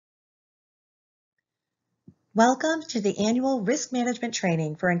Welcome to the annual Risk Management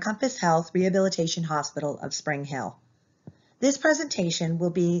Training for Encompass Health Rehabilitation Hospital of Spring Hill. This presentation will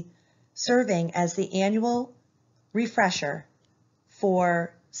be serving as the annual refresher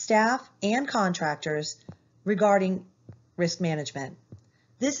for staff and contractors regarding risk management.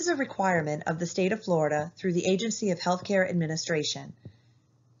 This is a requirement of the state of Florida through the Agency of Healthcare Administration.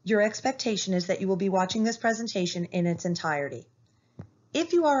 Your expectation is that you will be watching this presentation in its entirety.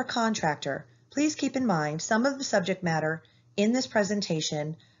 If you are a contractor, please keep in mind some of the subject matter in this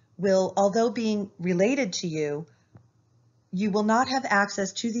presentation will, although being related to you, you will not have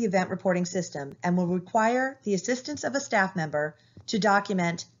access to the event reporting system and will require the assistance of a staff member to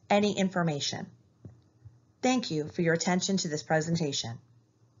document any information. Thank you for your attention to this presentation.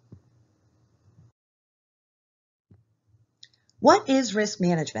 What is risk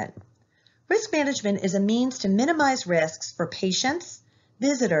management? Risk management is a means to minimize risks for patients,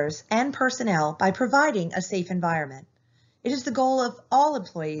 visitors, and personnel by providing a safe environment. It is the goal of all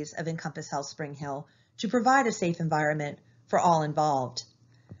employees of Encompass Health Spring Hill to provide a safe environment for all involved.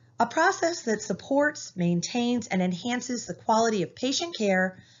 A process that supports, maintains, and enhances the quality of patient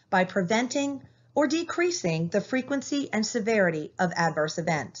care by preventing or decreasing the frequency and severity of adverse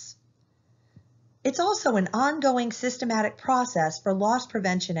events. It's also an ongoing systematic process for loss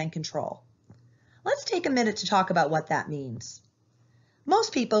prevention and control. Let's take a minute to talk about what that means.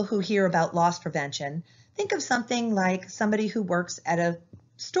 Most people who hear about loss prevention think of something like somebody who works at a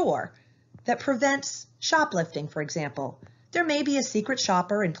store that prevents shoplifting, for example. There may be a secret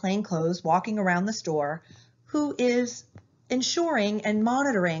shopper in plain clothes walking around the store who is ensuring and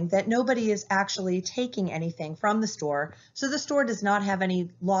monitoring that nobody is actually taking anything from the store, so the store does not have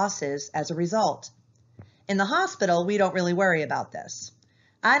any losses as a result. In the hospital, we don't really worry about this.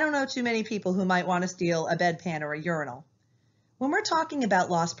 I don't know too many people who might want to steal a bedpan or a urinal. When we're talking about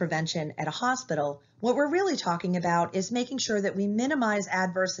loss prevention at a hospital, what we're really talking about is making sure that we minimize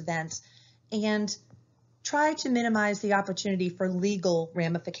adverse events and try to minimize the opportunity for legal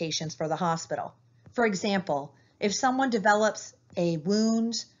ramifications for the hospital. For example, if someone develops a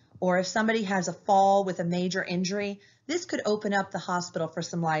wound or if somebody has a fall with a major injury, this could open up the hospital for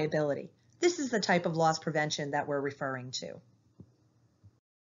some liability. This is the type of loss prevention that we're referring to.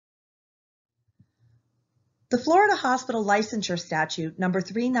 The Florida Hospital Licensure Statute number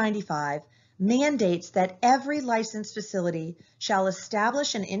 395 mandates that every licensed facility shall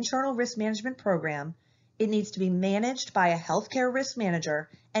establish an internal risk management program. It needs to be managed by a healthcare risk manager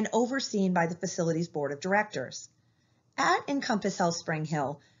and overseen by the facility's board of directors. At Encompass Health Spring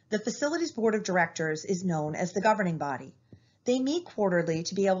Hill, the facility's board of directors is known as the governing body. They meet quarterly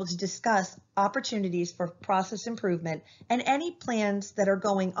to be able to discuss opportunities for process improvement and any plans that are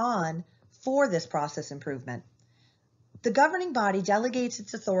going on for this process improvement. The governing body delegates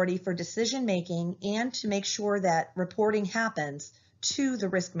its authority for decision making and to make sure that reporting happens to the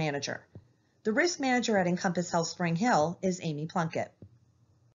risk manager. The risk manager at Encompass Health Spring Hill is Amy Plunkett.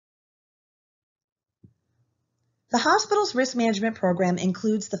 The hospital's risk management program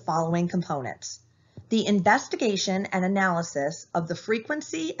includes the following components: the investigation and analysis of the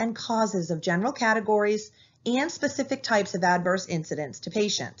frequency and causes of general categories and specific types of adverse incidents to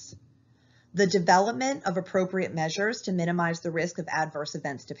patients, the development of appropriate measures to minimize the risk of adverse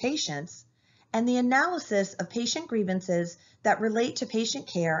events to patients, and the analysis of patient grievances that relate to patient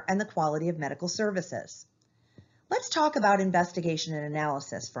care and the quality of medical services. Let's talk about investigation and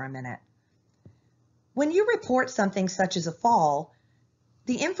analysis for a minute. When you report something such as a fall,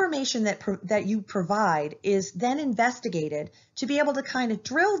 the information that you provide is then investigated to be able to kind of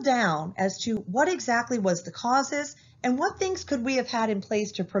drill down as to what exactly was the causes and what things could we have had in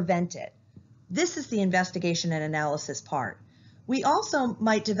place to prevent it. This is the investigation and analysis part. We also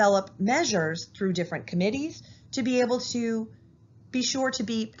might develop measures through different committees to be able to be sure to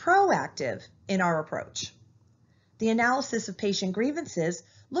be proactive in our approach. The analysis of patient grievances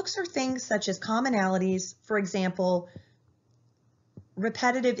looks for things such as commonalities, for example,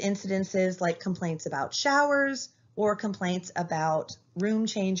 repetitive incidences like complaints about showers or complaints about room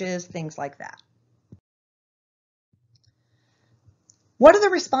changes, things like that. What are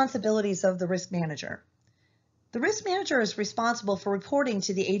the responsibilities of the risk manager? The risk manager is responsible for reporting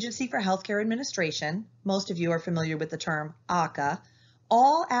to the Agency for Healthcare Administration, most of you are familiar with the term AHCA,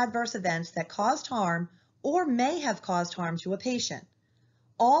 all adverse events that caused harm or may have caused harm to a patient.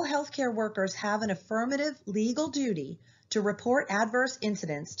 All healthcare workers have an affirmative legal duty to report adverse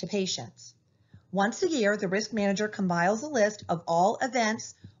incidents to patients. Once a year, the risk manager compiles a list of all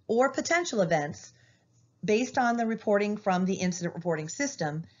events or potential events based on the reporting from the incident reporting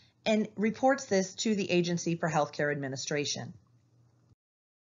system and reports this to the Agency for Healthcare Administration.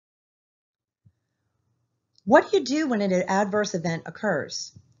 What do you do when an adverse event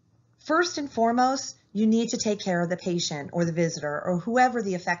occurs? First and foremost, you need to take care of the patient or the visitor or whoever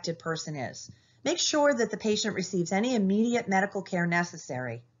the affected person is. Make sure that the patient receives any immediate medical care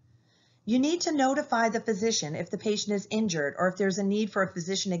necessary. You need to notify the physician if the patient is injured or if there's a need for a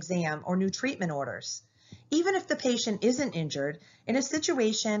physician exam or new treatment orders. Even if the patient isn't injured, in a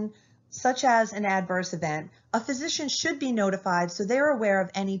situation such as an adverse event, a physician should be notified so they're aware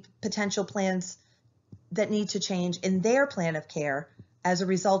of any potential plans that need to change in their plan of care as a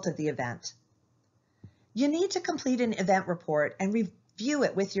result of the event. You need to complete an event report and review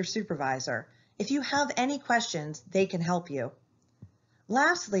it with your supervisor. If you have any questions, they can help you.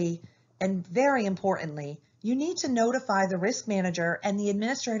 Lastly, and very importantly, you need to notify the risk manager and the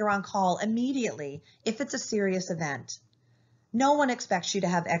administrator on call immediately if it's a serious event. No one expects you to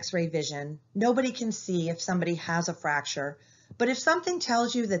have X-ray vision. Nobody can see if somebody has a fracture. But if something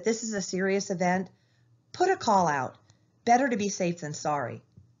tells you that this is a serious event, put a call out. Better to be safe than sorry.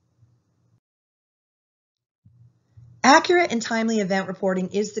 Accurate and timely event reporting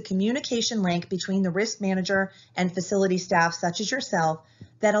is the communication link between the risk manager and facility staff, such as yourself,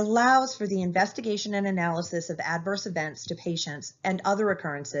 that allows for the investigation and analysis of adverse events to patients and other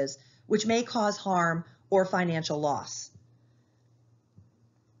occurrences which may cause harm or financial loss.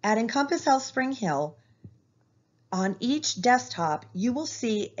 At Encompass Health Spring Hill, on each desktop, you will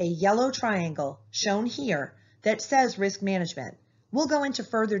see a yellow triangle shown here that says risk management. We'll go into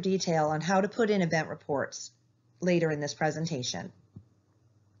further detail on how to put in event reports later in this presentation.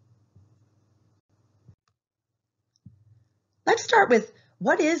 Let's start with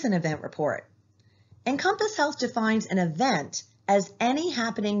what is an event report? Encompass Health defines an event as any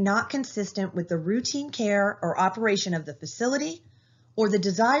happening not consistent with the routine care or operation of the facility or the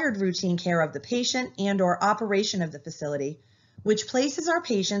desired routine care of the patient and/or operation of the facility, which places our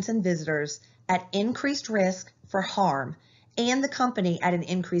patients and visitors at increased risk for harm and the company at an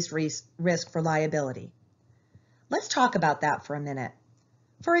increased risk for liability. Let's talk about that for a minute.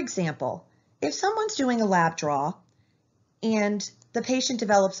 For example, if someone's doing a lab draw and the patient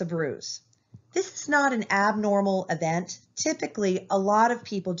develops a bruise, this is not an abnormal event. Typically, a lot of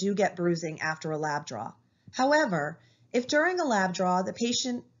people do get bruising after a lab draw. However, if during a lab draw the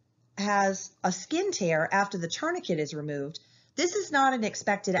patient has a skin tear after the tourniquet is removed, this is not an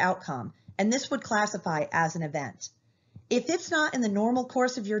expected outcome, and this would classify as an event. If it's not in the normal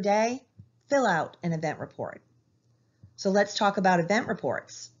course of your day, fill out an event report. So let's talk about event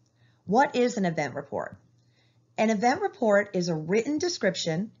reports. What is an event report? An event report is a written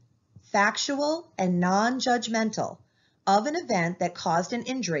description, factual and non-judgmental, of an event that caused an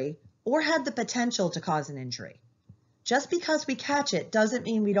injury or had the potential to cause an injury. Just because we catch it doesn't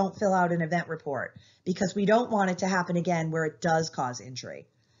mean we don't fill out an event report, because we don't want it to happen again where it does cause injury.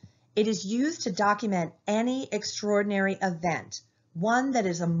 It is used to document any extraordinary event, one that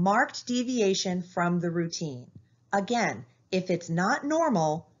is a marked deviation from the routine. Again, if it's not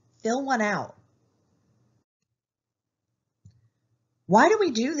normal, fill one out. Why do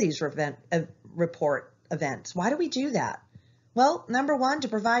we do these report events? Why do we do that? Well, number one, to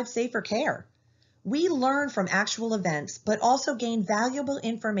provide safer care. We learn from actual events, but also gain valuable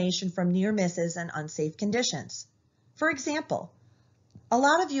information from near misses and unsafe conditions. For example, a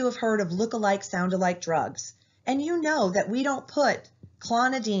lot of you have heard of look-alike, sound-alike drugs, and you know that we don't put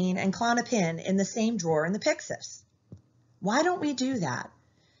clonidine and Klonopin in the same drawer in the Pyxis. Why don't we do that?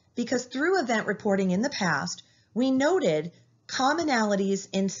 Because through event reporting in the past, we noted commonalities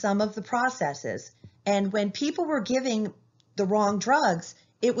in some of the processes, and when people were giving the wrong drugs,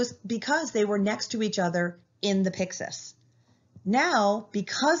 it was because they were next to each other in the Pyxis. Now,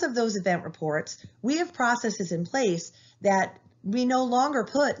 because of those event reports, we have processes in place that we no longer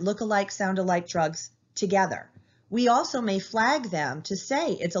put look-alike, sound-alike drugs together. We also may flag them to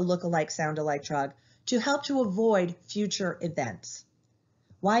say it's a look-alike, sound-alike drug to help to avoid future events.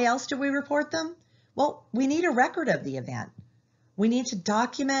 Why else do we report them? Well, we need a record of the event. We need to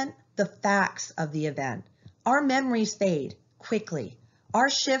document the facts of the event. Our memories fade quickly. Our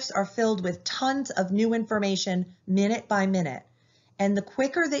shifts are filled with tons of new information minute by minute. And the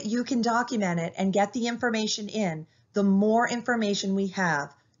quicker that you can document it and get the information in, the more information we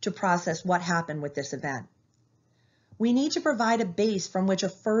have to process what happened with this event. We need to provide a base from which a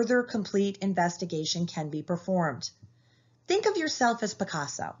further complete investigation can be performed. Think of yourself as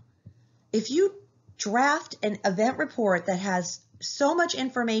Picasso. If you draft an event report that has so much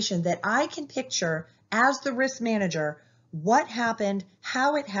information that I can picture as the risk manager what happened,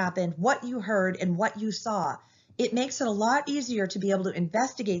 how it happened, what you heard, and what you saw, it makes it a lot easier to be able to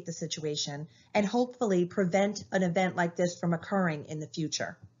investigate the situation and hopefully prevent an event like this from occurring in the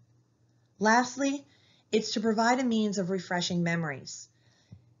future. Lastly, It's to provide a means of refreshing memories.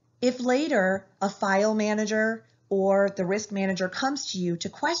 If later a file manager or the risk manager comes to you to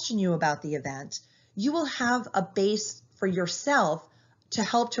question you about the event, you will have a base for yourself to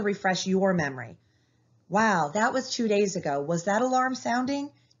help to refresh your memory. Wow, that was 2 days ago. Was that alarm sounding?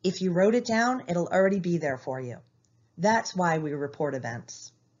 If you wrote it down, it'll already be there for you. That's why we report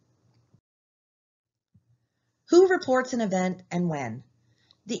events. Who reports an event and when?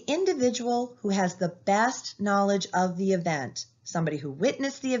 The individual who has the best knowledge of the event, somebody who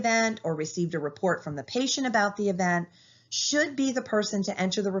witnessed the event or received a report from the patient about the event, should be the person to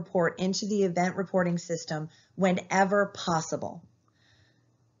enter the report into the event reporting system whenever possible.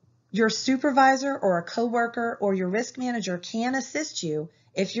 Your supervisor or a coworker or your risk manager can assist you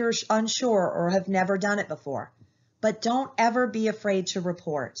if you're unsure or have never done it before, but don't ever be afraid to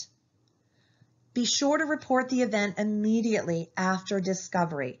report. Be sure to report the event immediately after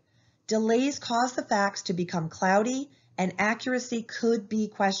discovery. Delays cause the facts to become cloudy and accuracy could be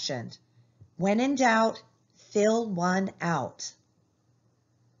questioned. When in doubt, fill one out.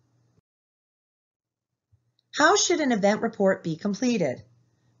 How should an event report be completed?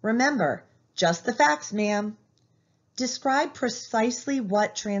 Remember, just the facts, ma'am. Describe precisely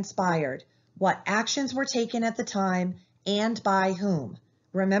what transpired, what actions were taken at the time, and by whom.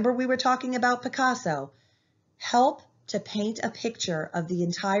 Remember we were talking about Picasso. Help to paint a picture of the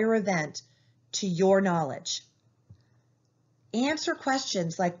entire event to your knowledge. Answer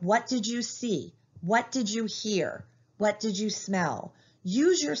questions like, what did you see? What did you hear? What did you smell?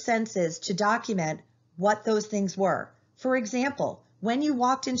 Use your senses to document what those things were. For example, when you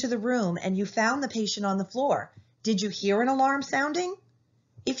walked into the room and you found the patient on the floor, did you hear an alarm sounding?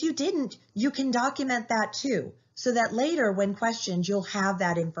 If you didn't, you can document that too, so that later when questioned, you'll have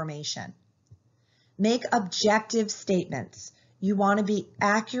that information. Make objective statements. You want to be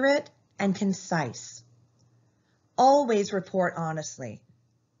accurate and concise. Always report honestly.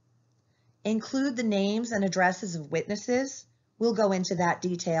 Include the names and addresses of witnesses. We'll go into that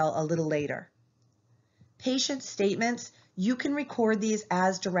detail a little later. Patient statements, you can record these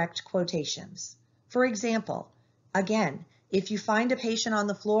as direct quotations. For example, again, if you find a patient on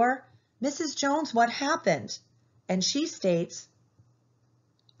the floor, Mrs. Jones, what happened? And she states,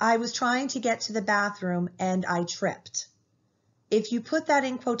 I was trying to get to the bathroom and I tripped. If you put that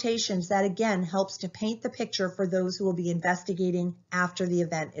in quotations, that again helps to paint the picture for those who will be investigating after the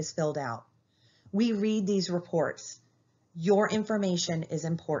event is filled out. We read these reports. Your information is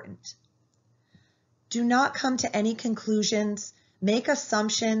important. Do not come to any conclusions, make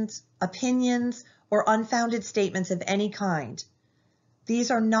assumptions, opinions, or unfounded statements of any kind.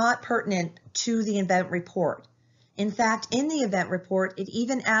 These are not pertinent to the event report. In fact, in the event report, it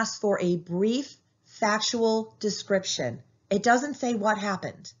even asks for a brief, factual description. It doesn't say what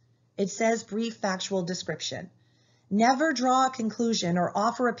happened. It says brief, factual description. Never draw a conclusion or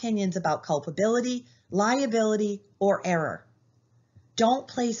offer opinions about culpability, liability, or error. Don't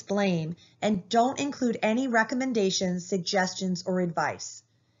place blame and don't include any recommendations, suggestions, or advice.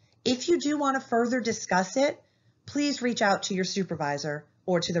 If you do want to further discuss it, please reach out to your supervisor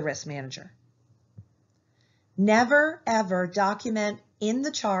or to the risk manager. Never, ever document in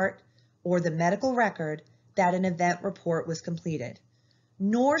the chart or the medical record that an event report was completed,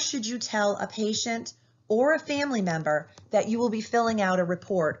 nor should you tell a patient or a family member that you will be filling out a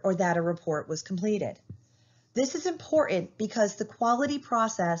report or that a report was completed. This is important because the quality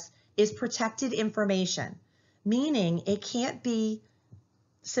process is protected information, meaning it can't be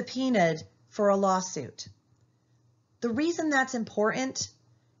subpoenaed for a lawsuit. The reason that's important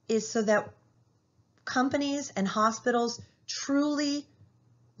is so that companies and hospitals truly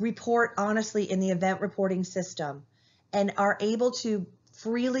report honestly in the event reporting system and are able to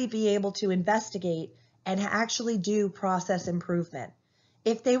freely be able to investigate and actually do process improvement.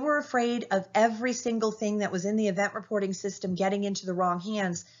 If they were afraid of every single thing that was in the event reporting system getting into the wrong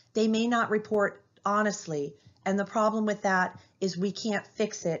hands, they may not report honestly. And the problem with that is we can't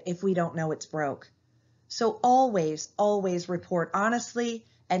fix it if we don't know it's broke. So always, always report honestly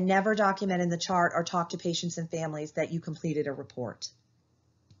and never document in the chart or talk to patients and families that you completed a report.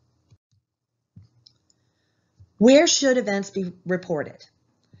 Where should events be reported?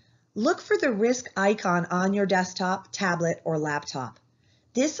 Look for the risk icon on your desktop, tablet, or laptop.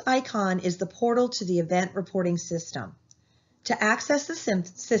 This icon is the portal to the event reporting system. To access the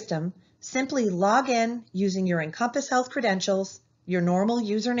system, simply log in using your Encompass Health credentials, your normal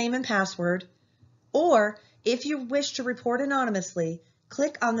username and password, or if you wish to report anonymously,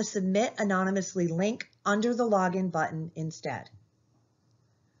 click on the Submit Anonymously link under the Login button instead.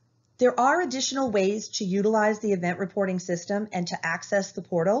 There are additional ways to utilize the event reporting system and to access the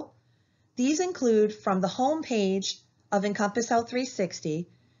portal. These include from the home page of Encompass Health 360,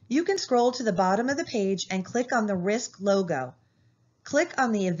 you can scroll to the bottom of the page and click on the risk logo. Click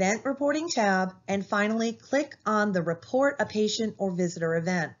on the Event Reporting tab, and finally click on the Report a Patient or Visitor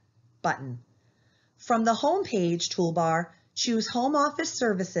Event button. From the home page toolbar, choose Home Office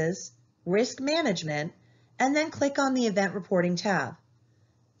Services, Risk Management, and then click on the Event Reporting tab.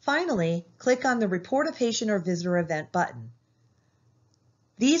 Finally, click on the Report a Patient or Visitor Event button.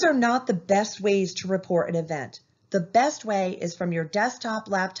 These are not the best ways to report an event. The best way is from your desktop,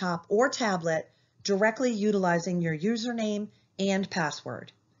 laptop, or tablet, directly utilizing your username and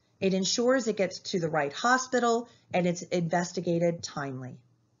password. It ensures it gets to the right hospital and it's investigated timely.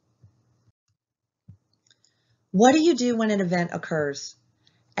 What do you do when an event occurs?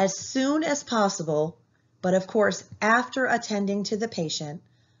 As soon as possible, but of course after attending to the patient,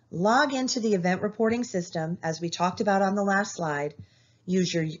 log into the event reporting system as we talked about on the last slide,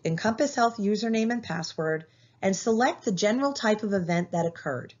 use your Encompass Health username and password, and select the general type of event that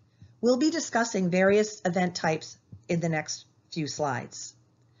occurred. We'll be discussing various event types in the next few slides.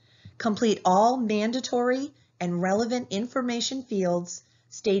 Complete all mandatory and relevant information fields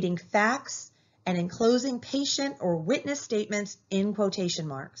stating facts and enclosing patient or witness statements in quotation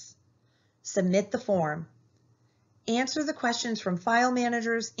marks. Submit the form. Answer the questions from file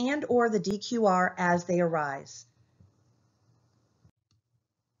managers and/or the DQR as they arise.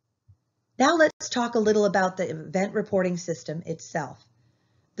 Now let's talk a little about the event reporting system itself.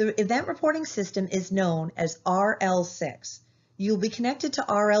 The event reporting system is known as RL6. You'll be connected to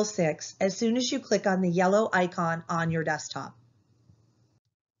RL6 as soon as you click on the yellow icon on your desktop.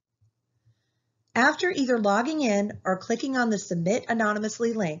 After either logging in or clicking on the Submit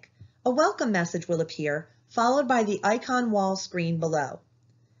Anonymously link, a welcome message will appear, followed by the icon wall screen below.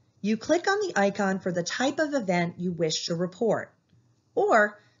 You click on the icon for the type of event you wish to report,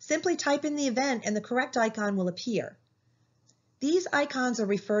 or simply type in the event and the correct icon will appear. These icons are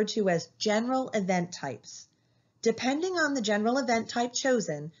referred to as general event types. Depending on the general event type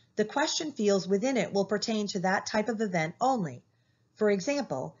chosen, the question fields within it will pertain to that type of event only. For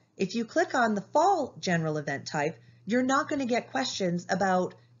example, if you click on the fall general event type, you're not going to get questions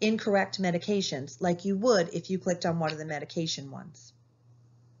about incorrect medications like you would if you clicked on one of the medication ones.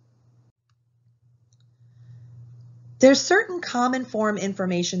 There's certain common form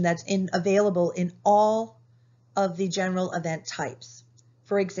information that's available in all of the general event types.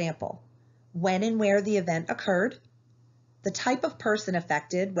 For example, when and where the event occurred, the type of person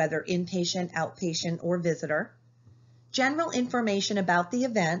affected, whether inpatient, outpatient, or visitor, general information about the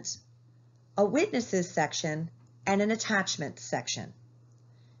event, a witnesses section, and an attachment section.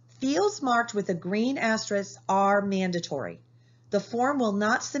 Fields marked with a green asterisk are mandatory. The form will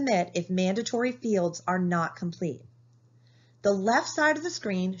not submit if mandatory fields are not complete. The left side of the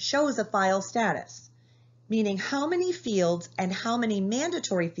screen shows a file status, meaning how many fields and how many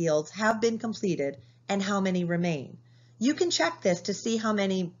mandatory fields have been completed and how many remain. You can check this to see how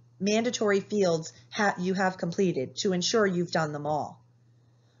many mandatory fields you have completed to ensure you've done them all.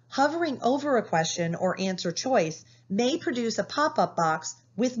 Hovering over a question or answer choice may produce a pop-up box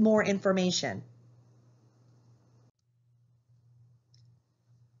with more information.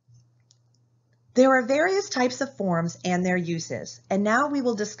 There are various types of forms and their uses, and now we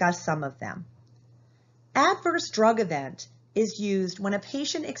will discuss some of them. Adverse drug event is used when a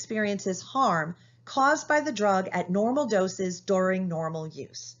patient experiences harm caused by the drug at normal doses during normal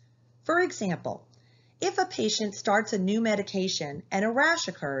use. For example, if a patient starts a new medication and a rash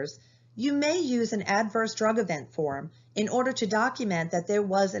occurs, you may use an adverse drug event form in order to document that there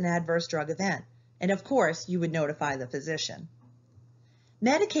was an adverse drug event, and of course, you would notify the physician.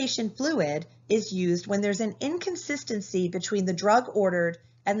 Medication fluid is used when there's an inconsistency between the drug ordered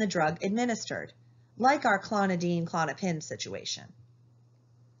and the drug administered, like our clonidine, clonopin situation.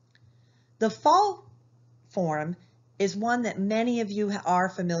 The fall form is one that many of you are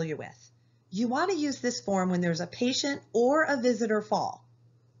familiar with. You want to use this form when there's a patient or a visitor fall.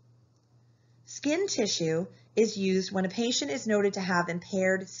 Skin tissue is used when a patient is noted to have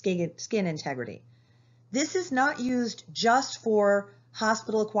impaired skin integrity. This is not used just for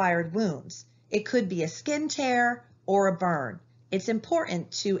hospital-acquired wounds. It could be a skin tear or a burn. It's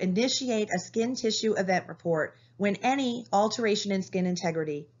important to initiate a skin tissue event report when any alteration in skin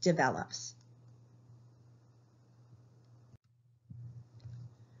integrity develops.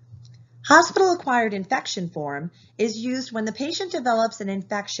 Hospital-acquired infection form is used when the patient develops an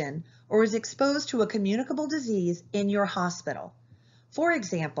infection or is exposed to a communicable disease in your hospital. For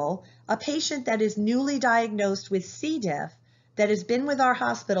example, a patient that is newly diagnosed with C. diff that has been with our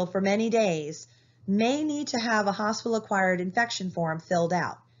hospital for many days may need to have a hospital-acquired infection form filled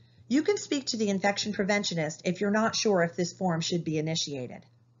out. You can speak to the infection preventionist if you're not sure if this form should be initiated.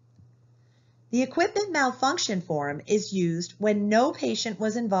 The equipment malfunction form is used when no patient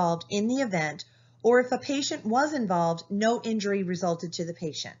was involved in the event, or if a patient was involved, no injury resulted to the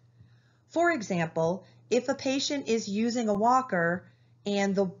patient. For example, if a patient is using a walker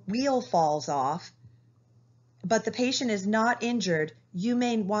and the wheel falls off, but the patient is not injured, you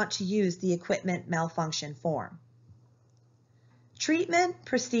may want to use the equipment malfunction form. Treatment,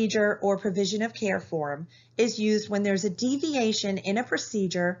 procedure, or provision of care form is used when there's a deviation in a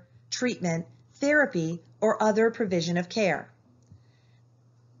procedure, treatment, therapy, or other provision of care.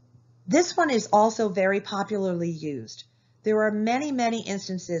 This one is also very popularly used. There are many, many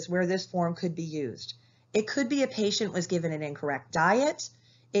instances where this form could be used. It could be a patient was given an incorrect diet.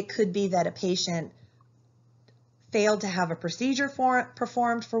 It could be that a patient failed to have a procedure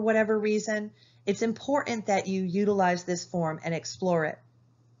performed for whatever reason. It's important that you utilize this form and explore it.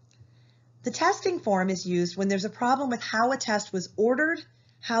 The testing form is used when there's a problem with how a test was ordered,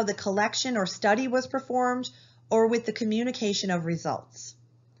 how the collection or study was performed, or with the communication of results.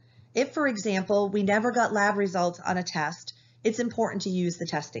 If, for example, we never got lab results on a test, it's important to use the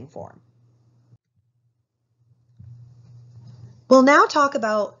testing form. We'll now talk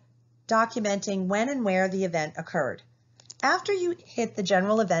about documenting when and where the event occurred. After you hit the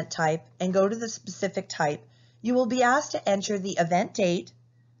general event type and go to the specific type, you will be asked to enter the event date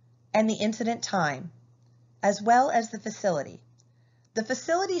and the incident time, as well as the facility. The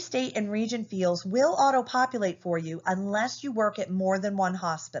facility, state, and region fields will auto-populate for you unless you work at more than one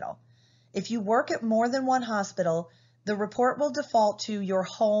hospital. If you work at more than one hospital, the report will default to your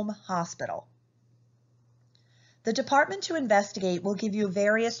home hospital. The department to investigate will give you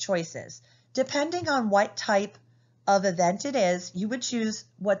various choices. Depending on what type of event it is, you would choose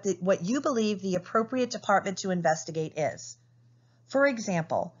what you believe the appropriate department to investigate is. For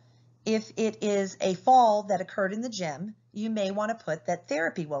example, if it is a fall that occurred in the gym, you may want to put that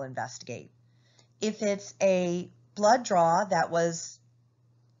therapy will investigate. If it's a blood draw that was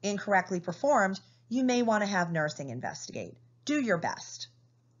incorrectly performed, you may want to have nursing investigate. Do your best.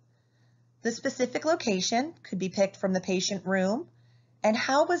 The specific location could be picked from the patient room, and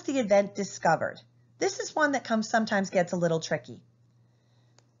how was the event discovered? This is one that sometimes gets a little tricky.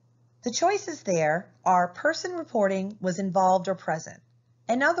 The choices there are person reporting was involved or present.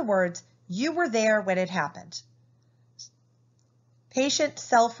 In other words, you were there when it happened. Patient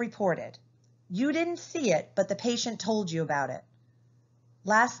self-reported. You didn't see it, but the patient told you about it.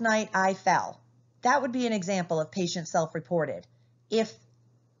 Last night I fell. That would be an example of patient self-reported if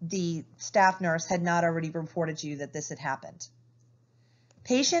the staff nurse had not already reported to you that this had happened.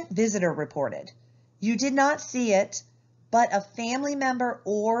 Patient visitor reported. You did not see it, but a family member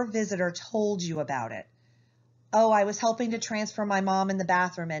or visitor told you about it. Oh, I was helping to transfer my mom in the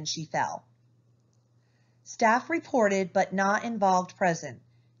bathroom and she fell. Staff reported but not involved present.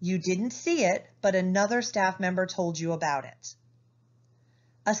 You didn't see it, but another staff member told you about it.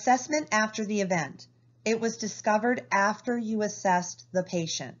 Assessment after the event. It was discovered after you assessed the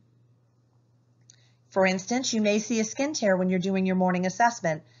patient. For instance, you may see a skin tear when you're doing your morning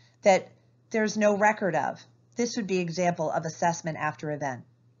assessment that there's no record of. This would be an example of assessment after event.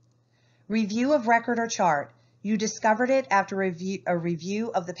 Review of record or chart. You discovered it after a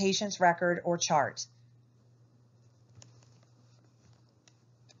review of the patient's record or chart.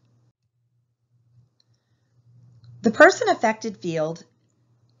 The person affected field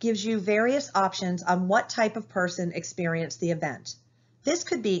gives you various options on what type of person experienced the event. This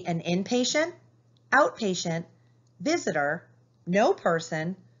could be an inpatient, outpatient, visitor, no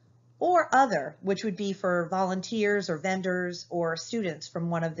person, or other, which would be for volunteers or vendors or students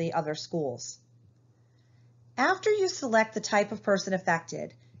from one of the other schools. After you select the type of person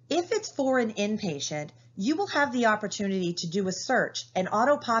affected, if it's for an inpatient, you will have the opportunity to do a search and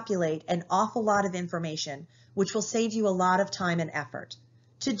auto-populate an awful lot of information, which will save you a lot of time and effort.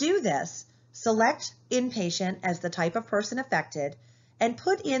 To do this, select inpatient as the type of person affected and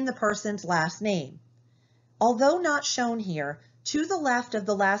put in the person's last name. Although not shown here, to the left of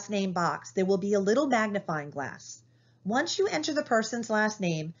the last name box, there will be a little magnifying glass. Once you enter the person's last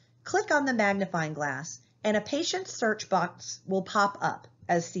name, click on the magnifying glass and a patient search box will pop up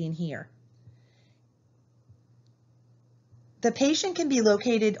as seen here. The patient can be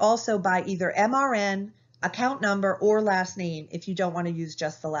located also by either MRN, account number, or last name if you don't want to use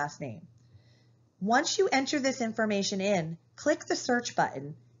just the last name. Once you enter this information in, click the search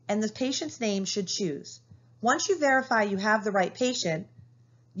button and the patient's name should choose. Once you verify you have the right patient,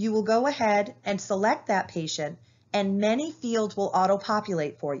 you will go ahead and select that patient and many fields will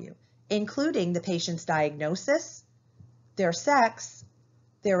auto-populate for you, including the patient's diagnosis, their sex,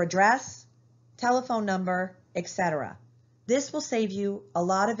 their address, telephone number, etc. This will save you a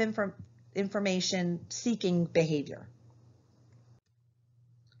lot of information seeking behavior.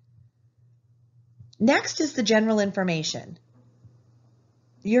 Next is the general information.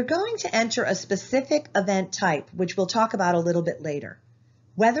 You're going to enter a specific event type, which we'll talk about a little bit later.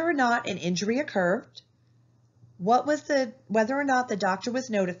 Whether or not an injury occurred, whether or not the doctor was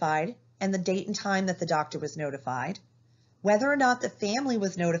notified, and the date and time that the doctor was notified, whether or not the family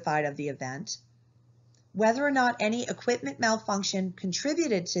was notified of the event, whether or not any equipment malfunction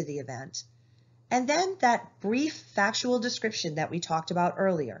contributed to the event, and then that brief factual description that we talked about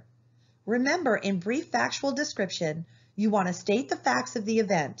earlier. Remember, in brief factual description, you want to state the facts of the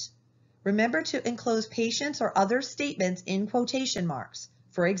event. Remember to enclose patients or other statements in quotation marks.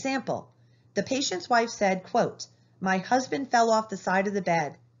 For example, the patient's wife said, quote, "My husband fell off the side of the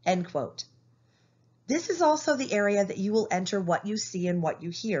bed," end quote. This is also the area that you will enter what you see and what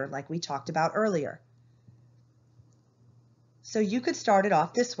you hear, like we talked about earlier. So you could start it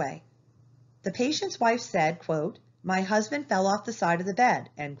off this way. The patient's wife said, quote, "My husband fell off the side of the bed,"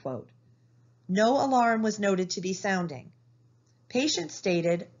 end quote. No alarm was noted to be sounding. Patient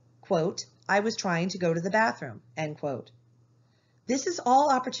stated, quote, "I was trying to go to the bathroom," end quote. This is all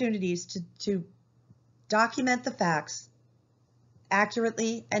opportunities to document the facts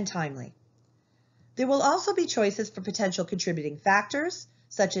accurately and timely. There will also be choices for potential contributing factors,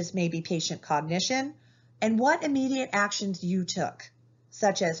 such as maybe patient cognition, and what immediate actions you took,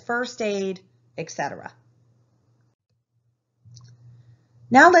 such as first aid, etc.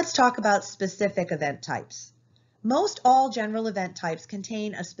 Now let's talk about specific event types. Most all general event types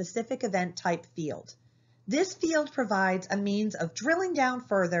contain a specific event type field. This field provides a means of drilling down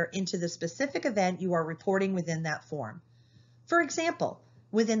further into the specific event you are reporting within that form. For example,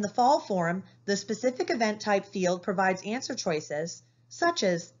 within the fall form, the specific event type field provides answer choices such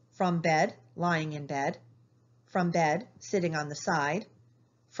as from bed, lying in bed, from bed, sitting on the side,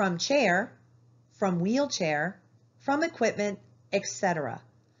 from chair, from wheelchair, from equipment, etc.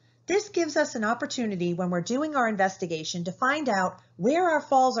 This gives us an opportunity when we're doing our investigation to find out where our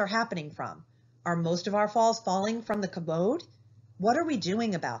falls are happening from. Are most of our falls falling from the commode? What are we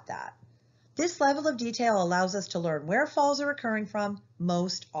doing about that? This level of detail allows us to learn where falls are occurring from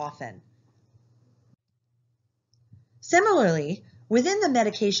most often. Similarly, within the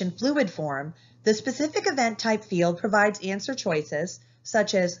medication fluid form, the specific event type field provides answer choices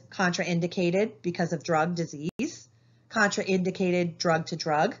such as contraindicated because of drug disease, contraindicated drug to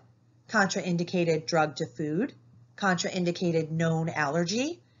drug, contraindicated drug to food, contraindicated known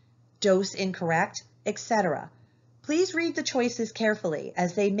allergy, dose incorrect, etc. Please read the choices carefully,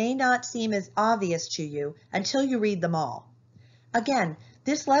 as they may not seem as obvious to you until you read them all. Again,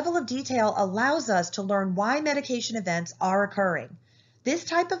 this level of detail allows us to learn why medication events are occurring. This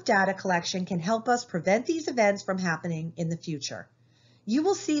type of data collection can help us prevent these events from happening in the future. You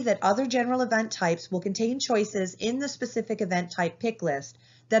will see that other general event types will contain choices in the specific event type pick list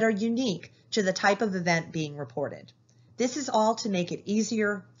that are unique to the type of event being reported. This is all to make it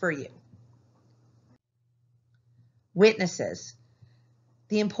easier for you. Witnesses.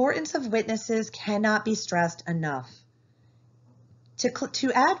 The importance of witnesses cannot be stressed enough.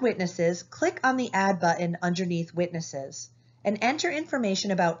 To add witnesses, click on the Add button underneath Witnesses and enter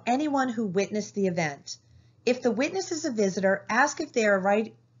information about anyone who witnessed the event. If the witness is a visitor, ask if they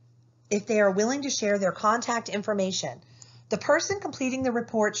are willing to share their contact information. The person completing the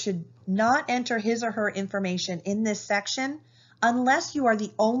report should not enter his or her information in this section unless you are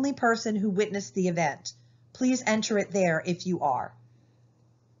the only person who witnessed the event. Please enter it there if you are.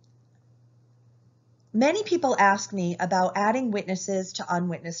 Many people ask me about adding witnesses to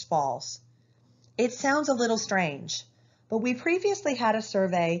unwitnessed falls. It sounds a little strange, but we previously had a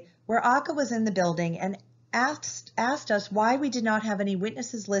survey where ACA was in the building and asked us why we did not have any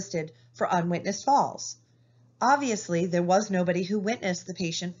witnesses listed for unwitnessed falls. Obviously, there was nobody who witnessed the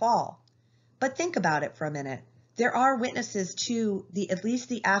patient fall. But think about it for a minute. There are witnesses to at least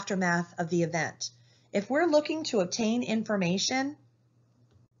the aftermath of the event. If we're looking to obtain information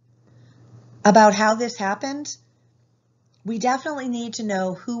about how this happened, we definitely need to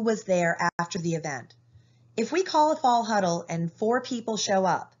know who was there after the event. If we call a fall huddle and 4 people show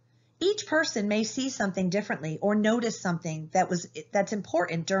up, each person may see something differently or notice something that's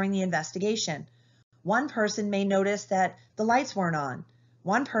important during the investigation. One person may notice that the lights weren't on.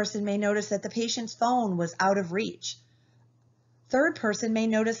 One person may notice that the patient's phone was out of reach. Third person may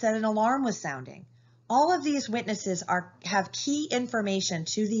notice that an alarm was sounding. All of these witnesses have key information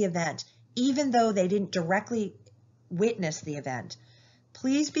to the event, even though they didn't directly witness the event.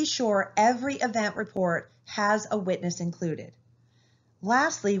 Please be sure every event report has a witness included.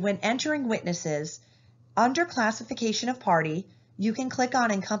 Lastly, when entering witnesses, under classification of party, you can click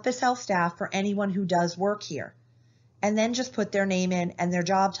on Encompass Health Staff for anyone who does work here, and then just put their name in and their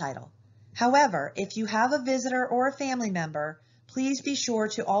job title. However, if you have a visitor or a family member, please be sure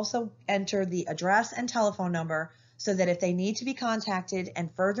to also enter the address and telephone number so that if they need to be contacted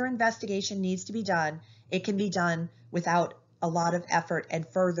and further investigation needs to be done, it can be done without a lot of effort and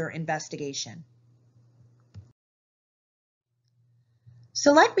further investigation.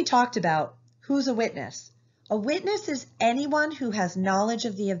 So like we talked about, who's a witness? A witness is anyone who has knowledge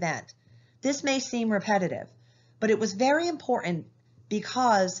of the event. This may seem repetitive, but it was very important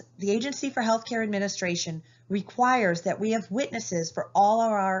because the Agency for Healthcare Administration requires that we have witnesses for all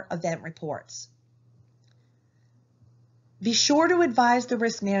of our event reports. Be sure to advise the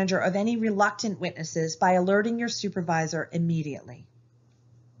risk manager of any reluctant witnesses by alerting your supervisor immediately.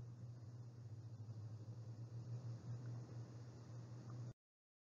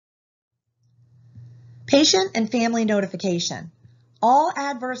 Patient and family notification. All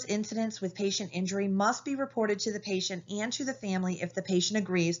adverse incidents with patient injury must be reported to the patient and to the family if the patient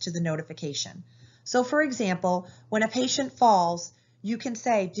agrees to the notification. So for example, when a patient falls, you can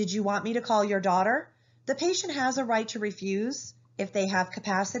say, "Did you want me to call your daughter?" The patient has a right to refuse if they have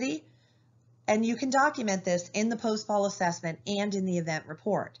capacity, and you can document this in the post-fall assessment and in the event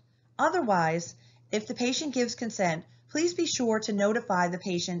report. Otherwise, if the patient gives consent, please be sure to notify the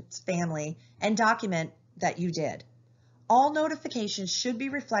patient's family and document that you did. All notifications should be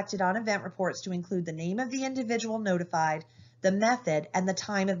reflected on event reports to include the name of the individual notified, the method, and the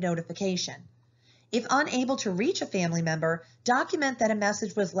time of notification. If unable to reach a family member, document that a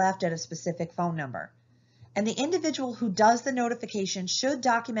message was left at a specific phone number. And the individual who does the notification should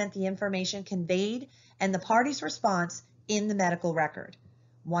document the information conveyed and the party's response in the medical record.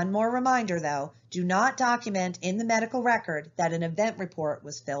 One more reminder though, do not document in the medical record that an event report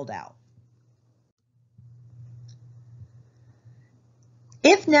was filled out.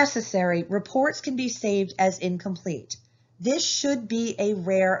 If necessary, reports can be saved as incomplete. This should be a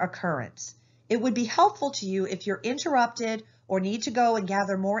rare occurrence. It would be helpful to you if you're interrupted or need to go and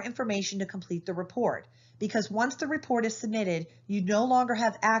gather more information to complete the report, because once the report is submitted, you no longer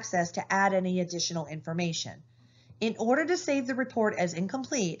have access to add any additional information. In order to save the report as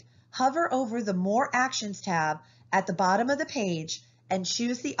incomplete, hover over the More Actions tab at the bottom of the page and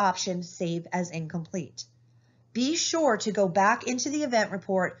choose the option Save as Incomplete. Be sure to go back into the event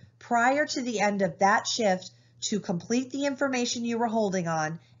report prior to the end of that shift to complete the information you were holding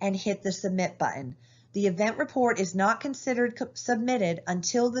on and hit the Submit button. The event report is not considered submitted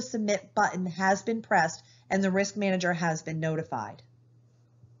until the Submit button has been pressed and the risk manager has been notified.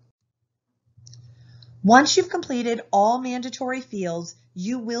 Once you've completed all mandatory fields,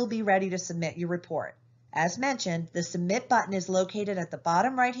 you will be ready to submit your report. As mentioned, the Submit button is located at the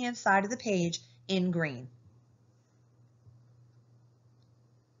bottom right-hand side of the page in green.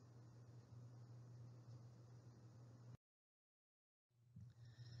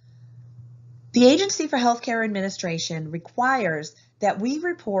 The Agency for Healthcare Administration requires that we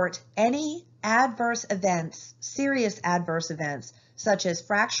report any adverse events, serious adverse events, such as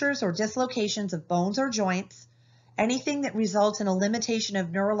fractures or dislocations of bones or joints, anything that results in a limitation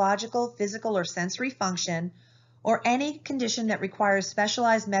of neurological, physical, or sensory function, or any condition that requires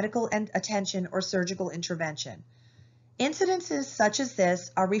specialized medical attention or surgical intervention. Incidences such as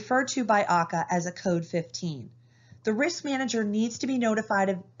this are referred to by ACA as a Code 15. The risk manager needs to be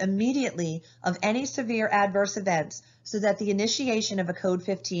notified immediately of any severe adverse events so that the initiation of a Code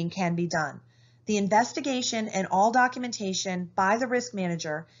 15 can be done. The investigation and all documentation by the risk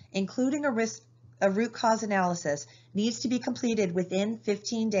manager, including a root cause analysis, needs to be completed within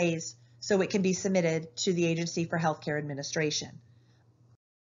 15 days so it can be submitted to the Agency for Healthcare Administration.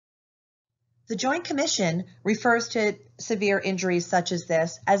 The Joint Commission refers to severe injuries such as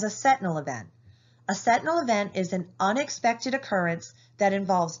this as a sentinel event. A sentinel event is an unexpected occurrence that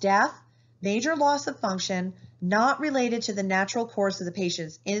involves death, major loss of function, not related to the natural course of the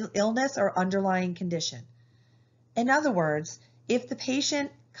patient's illness or underlying condition. In other words, if the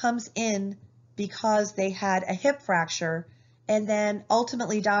patient comes in because they had a hip fracture and then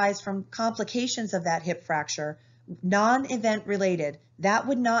ultimately dies from complications of that hip fracture, non-event related, that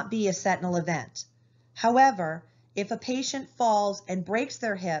would not be a sentinel event. However, if a patient falls and breaks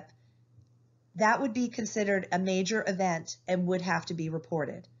their hip, that would be considered a major event and would have to be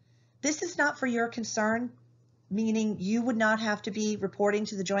reported. This is not for your concern, meaning you would not have to be reporting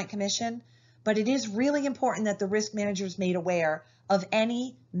to the Joint Commission, but it is really important that the risk manager is made aware of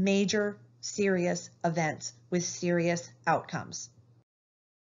any major serious events with serious outcomes.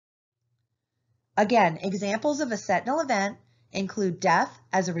 Again, examples of a sentinel event include death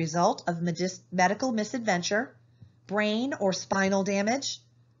as a result of medical misadventure, brain or spinal damage,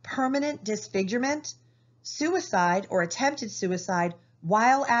 permanent disfigurement, suicide or attempted suicide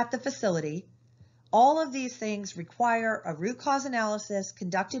while at the facility. All of these things require a root cause analysis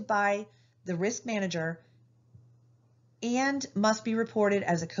conducted by the risk manager and must be reported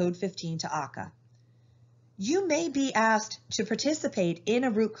as a Code 15 to ACA. You may be asked to participate in a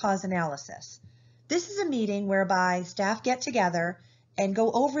root cause analysis. This is a meeting whereby staff get together and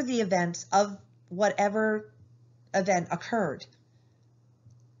go over the events of whatever event occurred.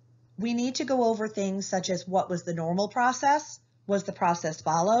 We need to go over things such as what was the normal process, was the process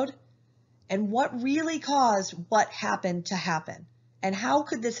followed, and what really caused what happened to happen, and how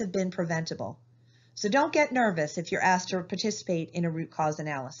could this have been preventable. So don't get nervous if you're asked to participate in a root cause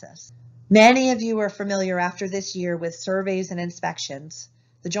analysis. Many of you are familiar after this year with surveys and inspections.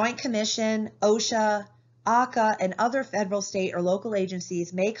 The Joint Commission, OSHA, ACA, and other federal, state, or local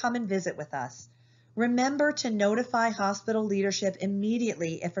agencies may come and visit with us. Remember to notify hospital leadership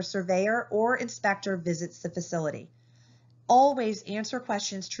immediately if a surveyor or inspector visits the facility. Always answer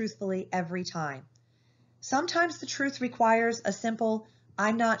questions truthfully every time. Sometimes the truth requires a simple,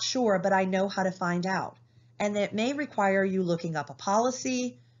 "I'm not sure, but I know how to find out." And it may require you looking up a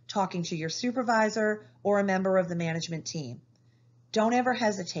policy, talking to your supervisor, or a member of the management team. Don't ever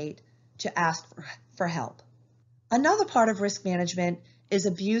hesitate to ask for help. Another part of risk management is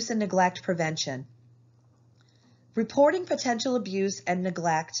abuse and neglect prevention. Reporting potential abuse and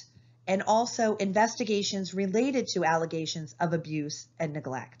neglect, and also investigations related to allegations of abuse and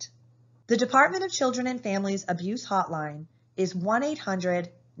neglect. The Department of Children and Families Abuse Hotline is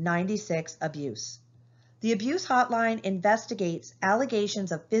 1-800-96-ABUSE. The Abuse Hotline investigates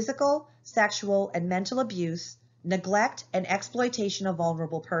allegations of physical, sexual, and mental abuse, neglect, and exploitation of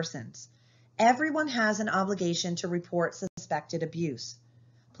vulnerable persons. Everyone has an obligation to report suspected abuse.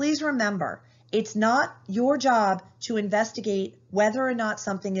 Please remember, it's not your job to investigate whether or not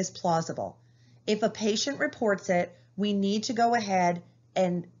something is plausible. If a patient reports it, we need to go ahead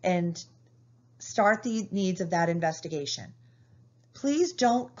and start the needs of that investigation. Please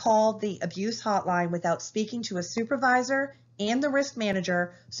don't call the abuse hotline without speaking to a supervisor and the risk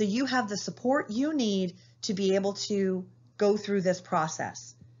manager so you have the support you need to be able to go through this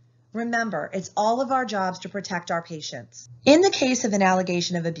process. Remember, it's all of our jobs to protect our patients. In the case of an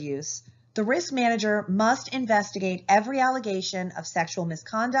allegation of abuse, the risk manager must investigate every allegation of sexual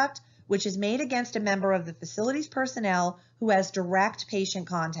misconduct which is made against a member of the facility's personnel who has direct patient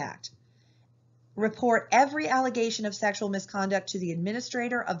contact. Report every allegation of sexual misconduct to the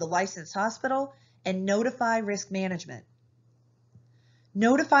administrator of the licensed hospital and notify risk management.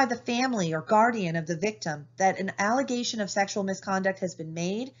 Notify the family or guardian of the victim that an allegation of sexual misconduct has been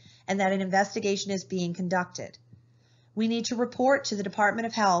made and that an investigation is being conducted. We need to report to the Department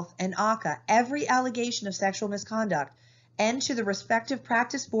of Health and ACA every allegation of sexual misconduct and to the respective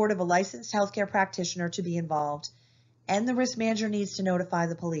practice board of a licensed healthcare practitioner to be involved, and the risk manager needs to notify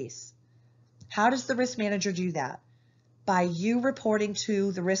the police. How does the risk manager do that? By you reporting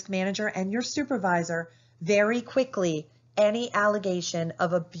to the risk manager and your supervisor very quickly any allegation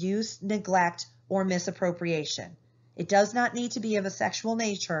of abuse, neglect, or misappropriation. It does not need to be of a sexual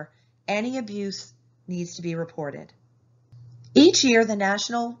nature. Any abuse needs to be reported. Each year, the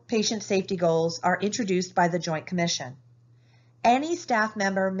National Patient Safety Goals are introduced by the Joint Commission. Any staff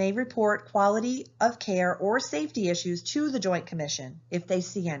member may report quality of care or safety issues to the Joint Commission if they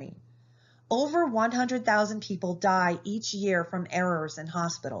see any. Over 100,000 people die each year from errors in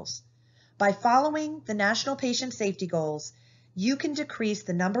hospitals. By following the National Patient Safety Goals, you can decrease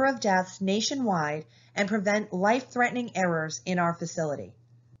the number of deaths nationwide and prevent life-threatening errors in our facility.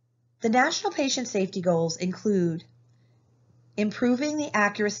 The National Patient Safety Goals include improving the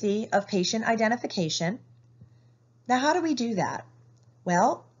accuracy of patient identification. Now, how do we do that?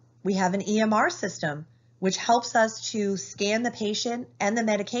 Well, we have an EMR system which helps us to scan the patient and the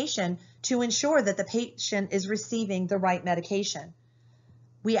medication to ensure that the patient is receiving the right medication.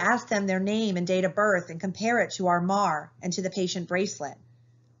 We ask them their name and date of birth and compare it to our MAR and to the patient bracelet.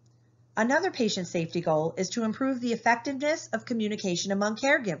 Another patient safety goal is to improve the effectiveness of communication among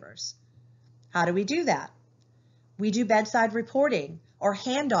caregivers. How do we do that? We do bedside reporting or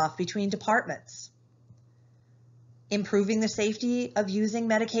handoff between departments. Improving the safety of using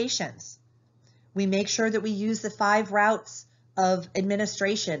medications. We make sure that we use the 5 routes of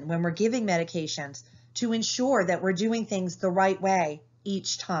administration when we're giving medications to ensure that we're doing things the right way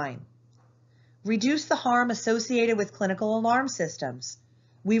each time. Reduce the harm associated with clinical alarm systems.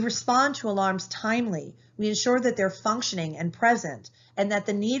 We respond to alarms timely. We ensure that they're functioning and present, and that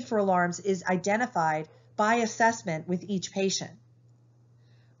the need for alarms is identified by assessment with each patient.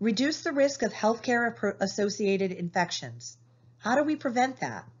 Reduce the risk of healthcare-associated infections. How do we prevent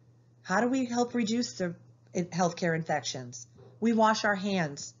that? How do we help reduce the healthcare infections? We wash our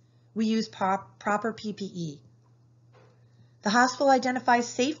hands. We use proper PPE. The hospital identifies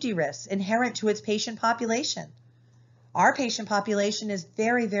safety risks inherent to its patient population. Our patient population is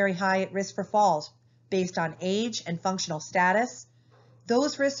very, very high at risk for falls based on age and functional status.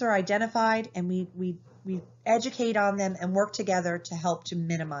 Those risks are identified, and we educate on them and work together to help to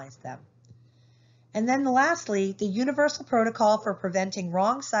minimize them. And then lastly, the universal protocol for preventing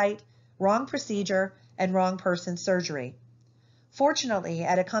wrong site, wrong procedure, and wrong person surgery. Fortunately,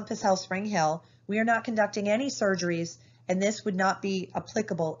 at Encompass Health Spring Hill, we are not conducting any surgeries, and this would not be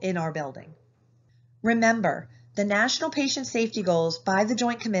applicable in our building. Remember, the National Patient Safety Goals by the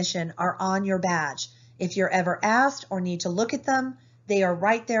Joint Commission are on your badge. If you're ever asked or need to look at them, they are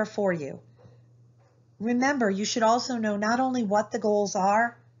right there for you. Remember, you should also know not only what the goals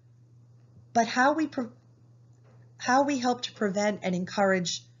are, but how we help to prevent and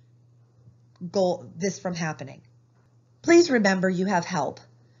encourage this from happening. Please remember you have help.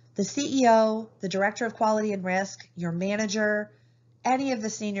 The CEO, the Director of Quality and Risk, your manager, any of the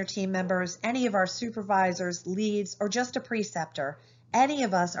senior team members, any of our supervisors, leads, or just a preceptor, any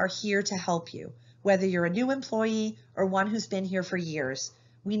of us are here to help you, whether you're a new employee or one who's been here for years.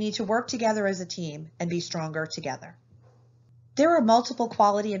 We need to work together as a team and be stronger together. There are multiple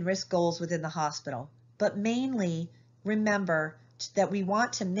quality and risk goals within the hospital, but mainly remember that we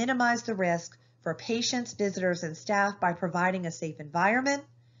want to minimize the risk for patients, visitors, and staff by providing a safe environment,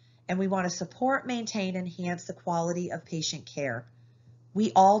 and we want to support, maintain, and enhance the quality of patient care.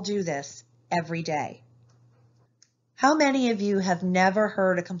 We all do this every day. How many of you have never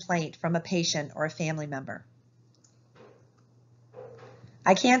heard a complaint from a patient or a family member?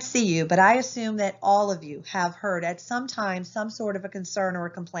 I can't see you, but I assume that all of you have heard at some time some sort of a concern or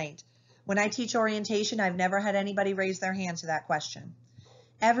a complaint. When I teach orientation, I've never had anybody raise their hand to that question.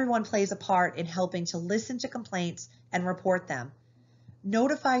 Everyone plays a part in helping to listen to complaints and report them.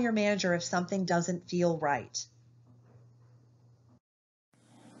 Notify your manager if something doesn't feel right.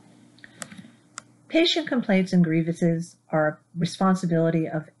 Patient complaints and grievances are a responsibility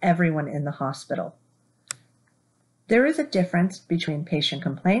of everyone in the hospital. There is a difference between patient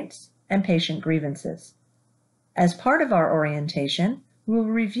complaints and patient grievances. As part of our orientation, we will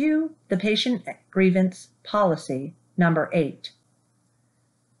review the patient grievance policy number 8.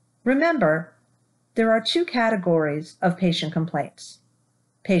 Remember, there are two categories of patient complaints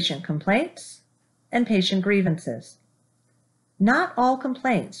and patient grievances. Not all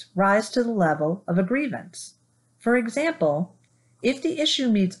complaints rise to the level of a grievance. For example, if the issue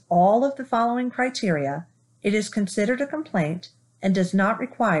meets all of the following criteria, it is considered a complaint and does not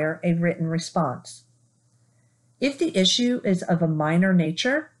require a written response. If the issue is of a minor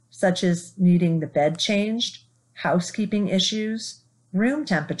nature, such as needing the bed changed, housekeeping issues, room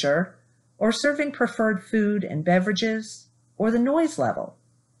temperature, or serving preferred food and beverages, or the noise level.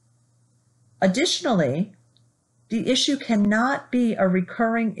 Additionally, the issue cannot be a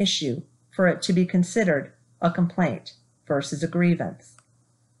recurring issue for it to be considered a complaint versus a grievance.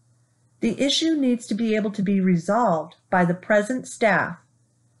 The issue needs to be able to be resolved by the present staff.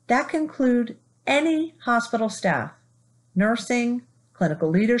 That can include any hospital staff, nursing, clinical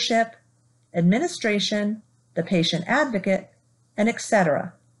leadership, administration, the patient advocate, and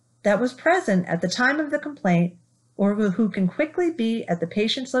etc. that was present at the time of the complaint or who can quickly be at the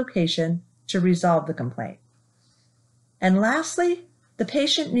patient's location to resolve the complaint. And lastly, the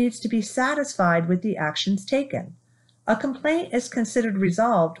patient needs to be satisfied with the actions taken. A complaint is considered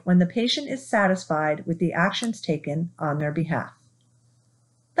resolved when the patient is satisfied with the actions taken on their behalf.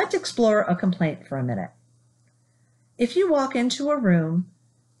 Let's explore a complaint for a minute. If you walk into a room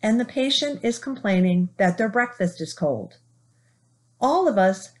and the patient is complaining that their breakfast is cold, all of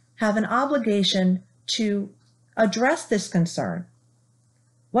us have an obligation to address this concern.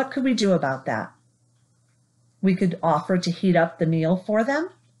 What could we do about that? We could offer to heat up the meal for them.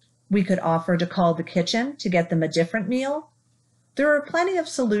 We could offer to call the kitchen to get them a different meal. There are plenty of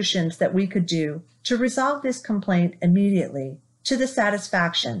solutions that we could do to resolve this complaint immediately to the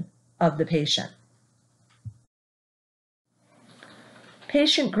satisfaction of the patient.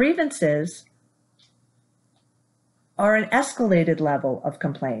 Patient grievances are an escalated level of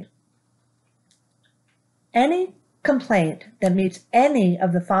complaint. Any complaint that meets any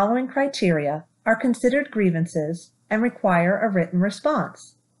of the following criteria are considered grievances and require a written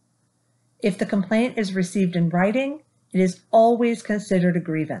response. If the complaint is received in writing, it is always considered a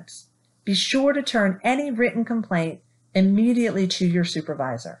grievance. Be sure to turn any written complaint immediately to your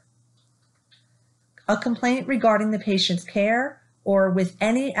supervisor. a complaint regarding the patient's care, or with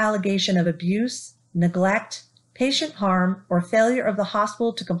any allegation of abuse, neglect, patient harm, or failure of the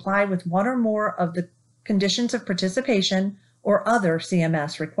hospital to comply with one or more of the conditions of participation or other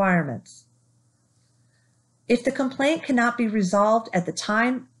CMS requirements. If the complaint cannot be resolved at the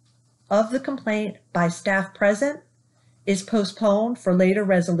time of the complaint by staff present, is postponed for later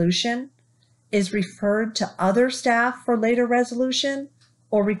resolution, is referred to other staff for later resolution,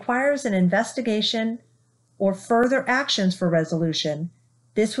 or requires an investigation or further actions for resolution,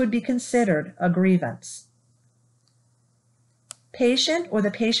 this would be considered a grievance. Patient or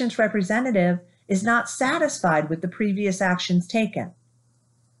the patient's representative is not satisfied with the previous actions taken.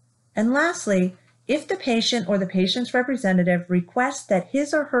 And lastly, if the patient or the patient's representative requests that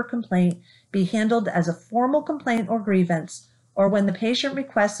his or her complaint be handled as a formal complaint or grievance, or when the patient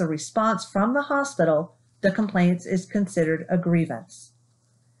requests a response from the hospital, the complaint is considered a grievance.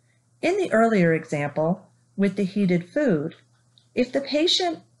 In the earlier example, with the heated food, if the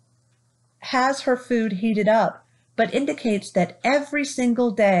patient has her food heated up, but indicates that every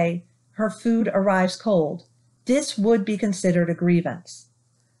single day her food arrives cold, this would be considered a grievance.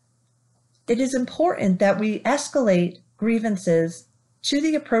 It is important that we escalate grievances to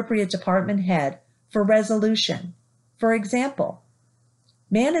the appropriate department head for resolution. For example,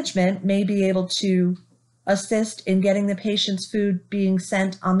 management may be able to assist in getting the patient's food being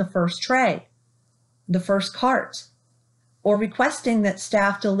sent on the first tray, the first cart, or requesting that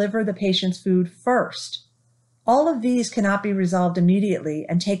staff deliver the patient's food first. All of these cannot be resolved immediately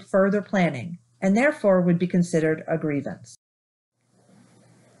and take further planning, and therefore would be considered a grievance.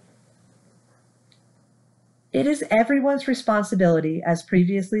 It is everyone's responsibility, as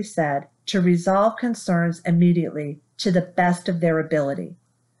previously said, to resolve concerns immediately to the best of their ability.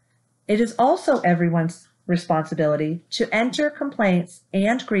 It is also everyone's responsibility to enter complaints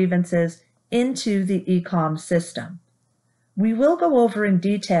and grievances into the ECOM system. We will go over in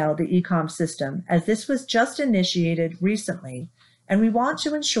detail the ECOM system, as this was just initiated recently, and we want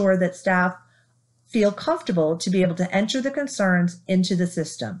to ensure that staff feel comfortable to be able to enter the concerns into the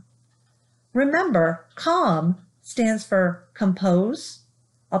system. Remember, COM stands for compose,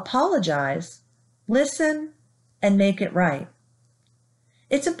 apologize, listen, and make it right.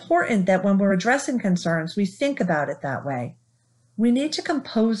 It's important that when we're addressing concerns, we think about it that way. We need to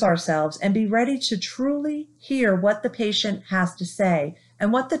compose ourselves and be ready to truly hear what the patient has to say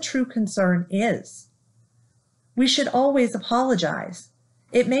and what the true concern is. We should always apologize.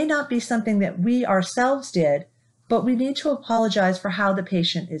 It may not be something that we ourselves did, but we need to apologize for how the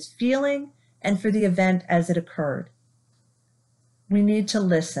patient is feeling and for the event as it occurred. We need to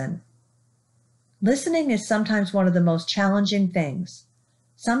listen. Listening is sometimes one of the most challenging things.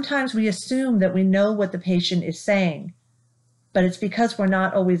 Sometimes we assume that we know what the patient is saying, but it's because we're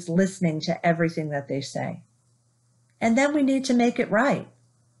not always listening to everything that they say. And then we need to make it right.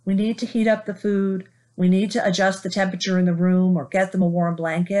 We need to heat up the food. We need to adjust the temperature in the room or get them a warm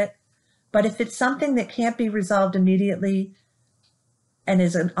blanket. But if it's something that can't be resolved immediately and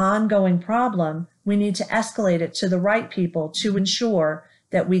is an ongoing problem, we need to escalate it to the right people to ensure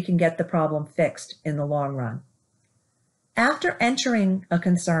that we can get the problem fixed in the long run. After entering a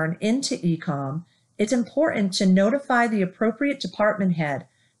concern into ECOM, it's important to notify the appropriate department head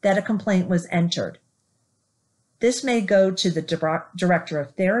that a complaint was entered. This may go to the director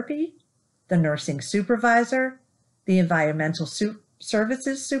of therapy, the nursing supervisor, the environmental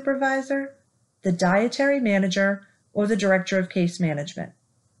services supervisor, the dietary manager, or the director of case management.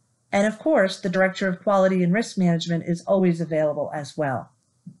 And of course, the director of quality and risk management is always available as well.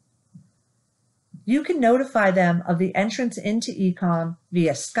 You can notify them of the entrance into ECOM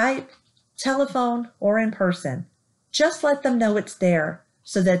via Skype, telephone, or in person. Just let them know it's there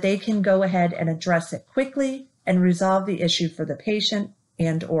so that they can go ahead and address it quickly and resolve the issue for the patient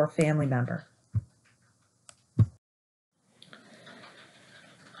and or family member.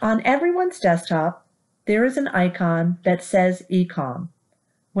 On everyone's desktop, there is an icon that says ECOM.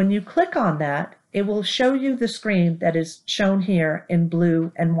 When you click on that, it will show you the screen that is shown here in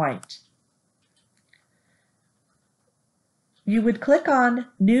blue and white. You would click on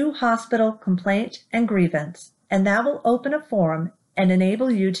New Hospital Complaint and Grievance, and that will open a form and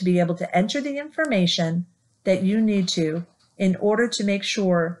enable you to be able to enter the information that you need to in order to make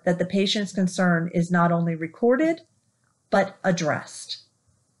sure that the patient's concern is not only recorded, but addressed.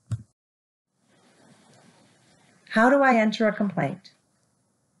 How do I enter a complaint?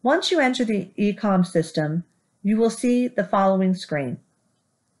 Once you enter the ECOM system, you will see the following screen.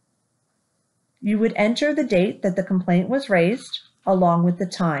 You would enter the date that the complaint was raised, along with the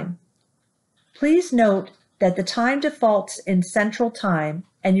time. Please note that the time defaults in Central Time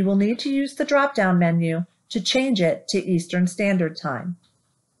and you will need to use the drop-down menu to change it to Eastern Standard Time.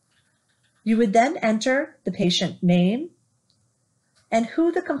 You would then enter the patient name and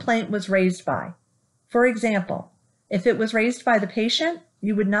who the complaint was raised by. For example, if it was raised by the patient,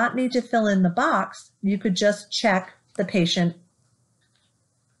 you would not need to fill in the box. You could just check the patient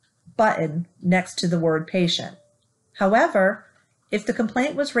button next to the word patient. However, if the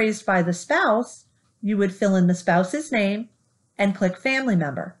complaint was raised by the spouse, you would fill in the spouse's name and click family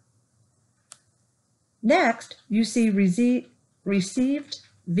member. Next, you see received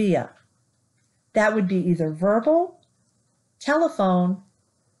via. That would be either verbal, telephone,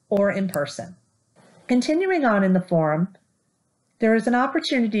 or in person. Continuing on in the form, there is an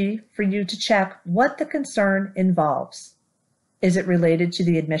opportunity for you to check what the concern involves. Is it related to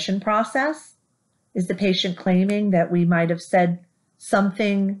the admission process? Is the patient claiming that we might have said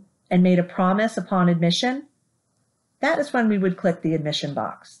something and made a promise upon admission? That is when we would click the admission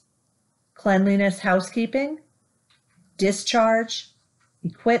box. Cleanliness, housekeeping, discharge,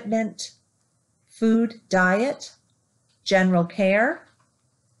 equipment, food, diet, general care,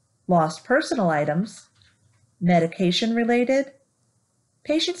 lost personal items, medication related,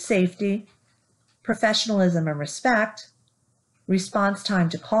 patient safety, professionalism and respect, response time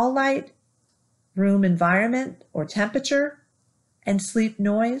to call light, room environment or temperature, and sleep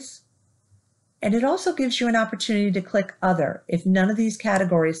noise. And it also gives you an opportunity to click Other if none of these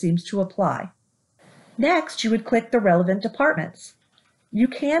categories seems to apply. Next, you would click the relevant departments. You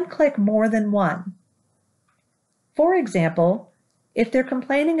can click more than one. For example, if they're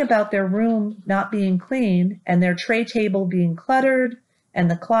complaining about their room not being clean and their tray table being cluttered and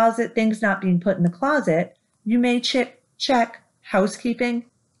the closet, things not being put in the closet, you may check housekeeping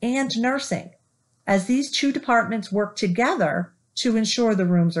and nursing, as these two departments work together to ensure the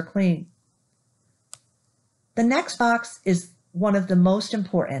rooms are clean. The next box is one of the most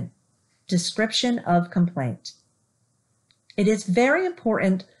important, description of complaint. It is very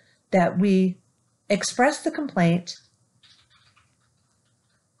important that we express the complaint,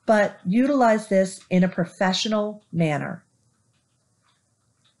 but utilize this in a professional manner.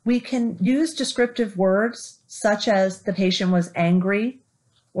 We can use descriptive words such as the patient was angry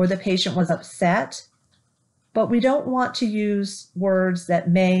or the patient was upset, but we don't want to use words that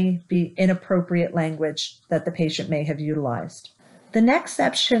may be inappropriate language that the patient may have utilized. The next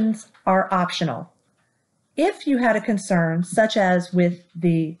sections are optional. If you had a concern, such as with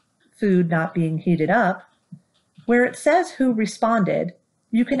the food not being heated up, where it says who responded,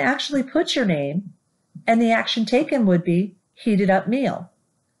 you can actually put your name, and the action taken would be heated up meal.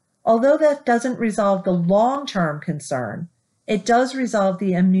 Although that doesn't resolve the long-term concern, it does resolve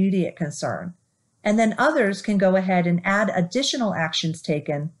the immediate concern. And then others can go ahead and add additional actions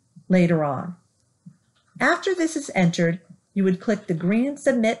taken later on. After this is entered, you would click the green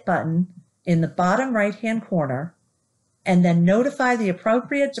Submit button in the bottom right-hand corner and then notify the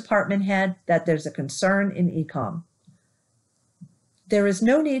appropriate department head that there's a concern in ECOM. There is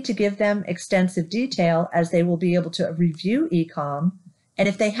no need to give them extensive detail, as they will be able to review ECOM, and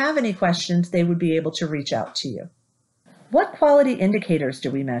if they have any questions, they would be able to reach out to you. What quality indicators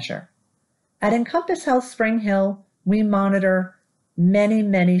do we measure? At Encompass Health Spring Hill, we monitor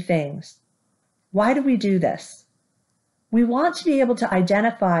many things. Why do we do this? We want to be able to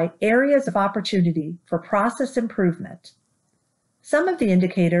identify areas of opportunity for process improvement. Some of the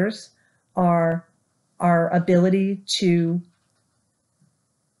indicators are our ability to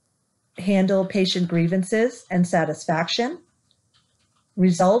handle patient grievances and satisfaction,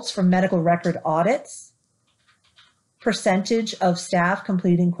 results from medical record audits, percentage of staff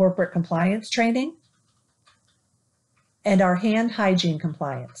completing corporate compliance training, and our hand hygiene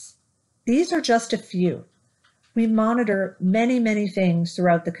compliance. These are just a few. We monitor many things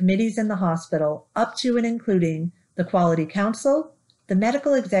throughout the committees in the hospital, up to and including the Quality Council, the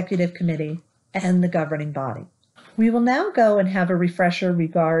Medical Executive Committee, and the governing body. We will now go and have a refresher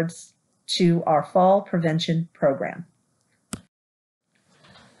regards to our fall prevention program.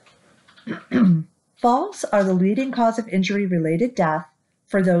 Falls are the leading cause of injury-related death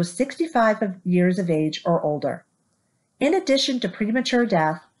for those 65 years of age or older. In addition to premature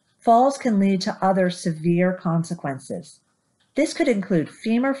death, falls can lead to other severe consequences. This could include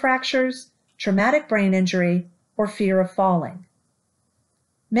femur fractures, traumatic brain injury, or fear of falling.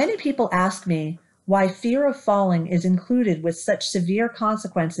 Many people ask me why fear of falling is included with such severe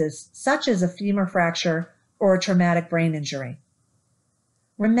consequences, such as a femur fracture or a traumatic brain injury.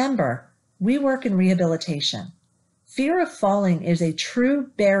 Remember, we work in rehabilitation. Fear of falling is a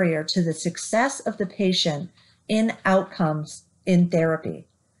true barrier to the success of the patient in outcomes in therapy.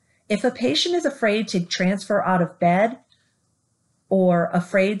 If a patient is afraid to transfer out of bed or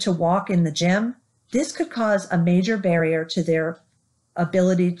afraid to walk in the gym, this could cause a major barrier to their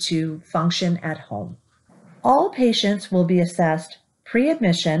ability to function at home. All patients will be assessed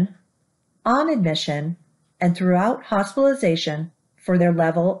pre-admission, on admission, and throughout hospitalization for their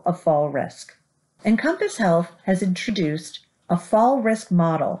level of fall risk. Encompass Health has introduced a fall risk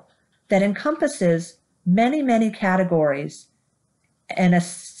model that encompasses many categories and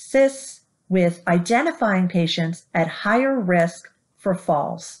assists with identifying patients at higher risk for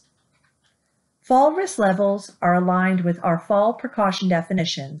falls. Fall risk levels are aligned with our fall precaution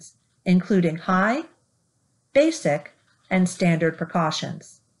definitions, including high, basic, and standard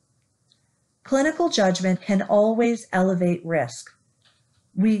precautions. Clinical judgment can always elevate risk.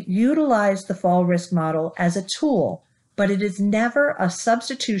 We utilize the fall risk model as a tool, but it is never a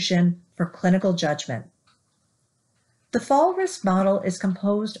substitution for clinical judgment. The fall risk model is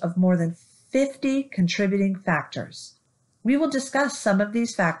composed of more than 50 contributing factors. We will discuss some of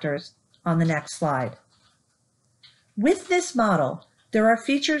these factors on the next slide. With this model, there are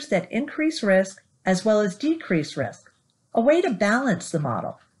features that increase risk as well as decrease risk, a way to balance the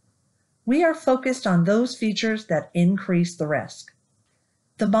model. We are focused on those features that increase the risk.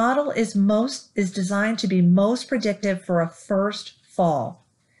 The model is designed to be most predictive for a first fall.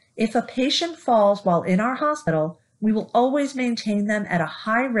 If a patient falls while in our hospital, we will always maintain them at a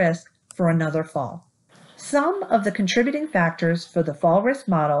high risk for another fall. Some of the contributing factors for the fall risk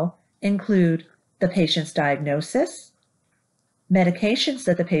model include the patient's diagnosis, medications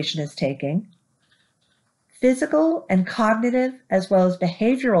that the patient is taking, physical and cognitive as well as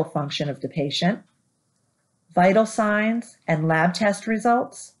behavioral function of the patient, vital signs and lab test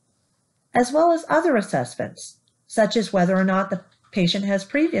results, as well as other assessments, such as whether or not the patient has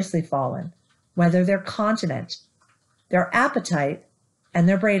previously fallen, whether they're continent, their appetite, and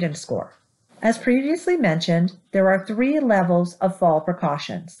their Braden score. As previously mentioned, there are 3 levels of fall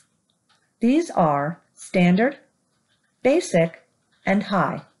precautions. These are standard, basic, and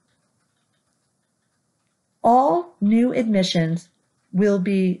high. All new admissions will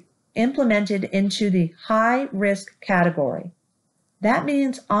be implemented into the high risk category. That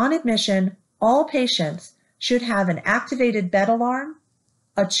means on admission, all patients should have an activated bed alarm,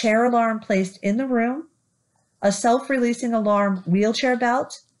 a chair alarm placed in the room, a self-releasing alarm wheelchair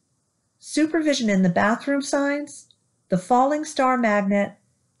belt, supervision in the bathroom signs, the falling star magnet,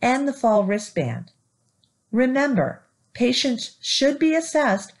 and the fall wristband. Remember, patients should be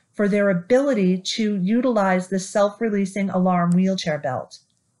assessed for their ability to utilize the self-releasing alarm wheelchair belt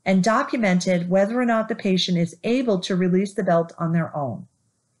and documented whether or not the patient is able to release the belt on their own.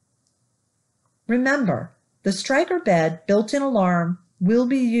 Remember, the striker bed built-in alarm will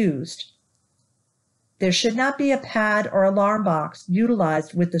be used. There should not be a pad or alarm box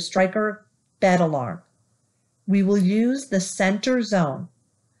utilized with the striker bed alarm. We will use the center zone.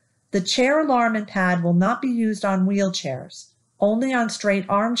 The chair alarm and pad will not be used on wheelchairs, only on straight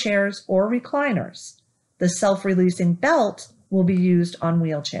armchairs or recliners. The self-releasing belt will be used on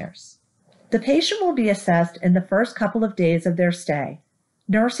wheelchairs. The patient will be assessed in the first couple of days of their stay.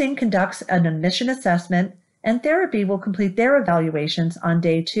 Nursing conducts an admission assessment, and therapy will complete their evaluations on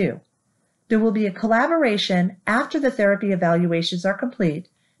day 2. There will be a collaboration after the therapy evaluations are complete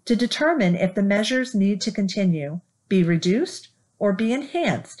to determine if the measures need to continue, be reduced, or be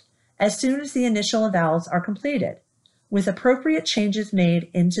enhanced as soon as the initial evals are completed, with appropriate changes made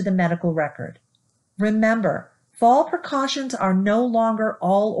into the medical record. Remember, fall precautions are no longer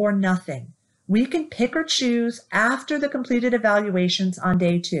all or nothing. We can pick or choose after the completed evaluations on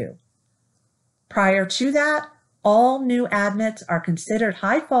day 2. Prior to that, all new admits are considered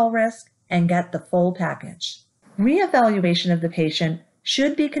high fall risk and get the full package. Reevaluation of the patient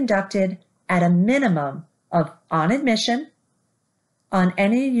should be conducted at a minimum of on admission, on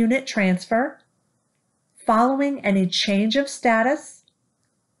any unit transfer, following any change of status,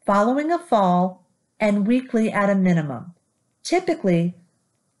 following a fall, and weekly at a minimum. Typically,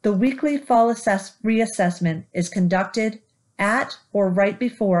 the weekly fall reassessment is conducted at or right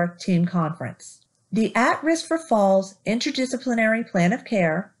before team conference. The At-Risk for Falls Interdisciplinary Plan of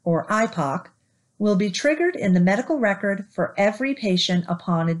Care, or IPOC, will be triggered in the medical record for every patient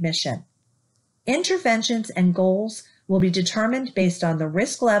upon admission. Interventions and goals will be determined based on the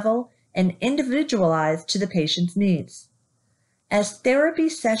risk level and individualized to the patient's needs. As therapy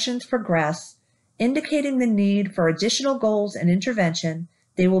sessions progress, indicating the need for additional goals and intervention,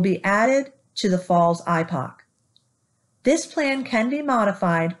 they will be added to the Falls IPOC. This plan can be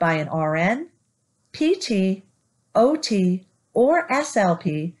modified by an RN, PT, OT, or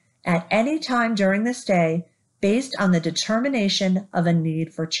SLP at any time during the stay based on the determination of a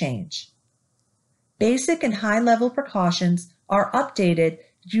need for change. Basic and high-level precautions are updated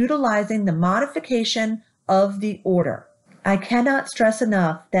utilizing the modification of the order. I cannot stress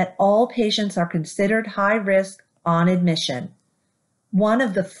enough that all patients are considered high risk on admission. One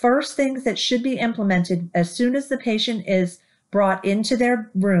of the first things that should be implemented as soon as the patient is brought into their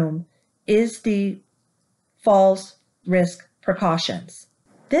room is the falls risk precautions.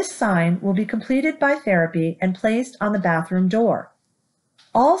 This sign will be completed by therapy and placed on the bathroom door.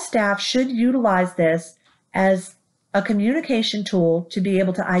 All staff should utilize this as a communication tool to be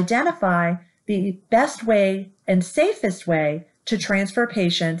able to identify the best way and safest way to transfer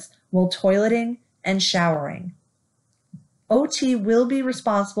patients while toileting and showering. OT will be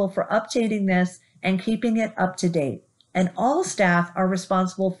responsible for updating this and keeping it up to date, and all staff are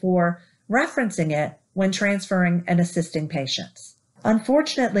responsible for referencing it when transferring and assisting patients.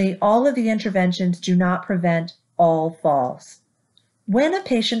 Unfortunately, all of the interventions do not prevent all falls. When a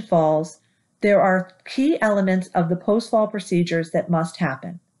patient falls, there are key elements of the post-fall procedures that must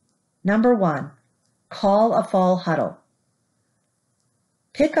happen. Number 1, call a fall huddle.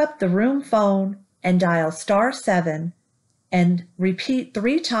 Pick up the room phone and dial *7 and repeat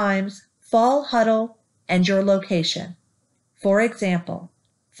 3 times fall huddle and your location. For example,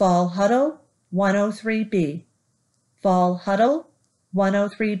 fall huddle 103B, fall huddle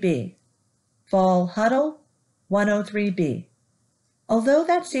 103B, fall huddle 103B. Although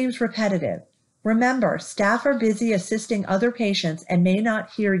that seems repetitive, remember, staff are busy assisting other patients and may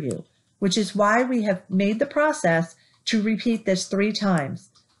not hear you, which is why we have made the process to repeat this 3 times.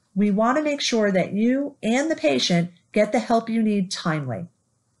 We want to make sure that you and the patient get the help you need timely.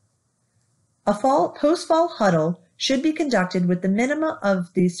 A post-fall huddle should be conducted with the minimum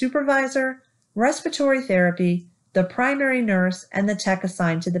of the supervisor, respiratory therapy, the primary nurse, and the tech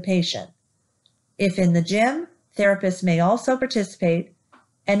assigned to the patient. If in the gym, therapists may also participate,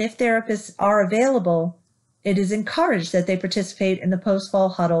 and if therapists are available, it is encouraged that they participate in the post-fall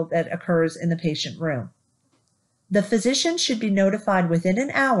huddle that occurs in the patient room. The physician should be notified within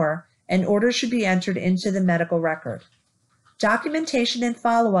an hour, and orders should be entered into the medical record. Documentation and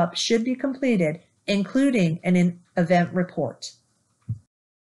follow-up should be completed, including an event report.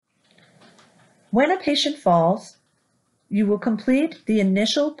 When a patient falls, you will complete the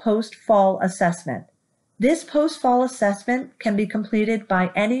initial post-fall assessment. This post-fall assessment can be completed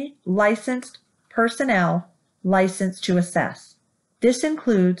by any licensed personnel licensed to assess. This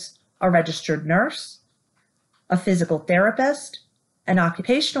includes a registered nurse, a physical therapist, an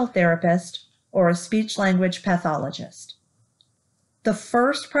occupational therapist, or a speech-language pathologist. The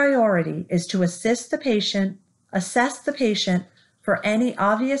first priority is to assess the patient for any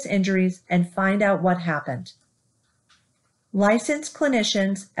obvious injuries and find out what happened. Licensed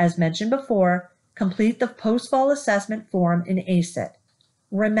clinicians, as mentioned before, complete the post-fall assessment form in ACIT.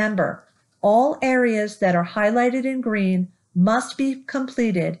 Remember, all areas that are highlighted in green must be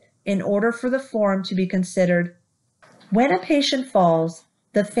completed in order for the form to be considered. When a patient falls,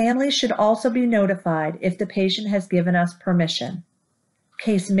 the family should also be notified if the patient has given us permission.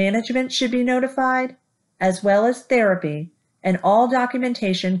 Case management should be notified, as well as therapy, and all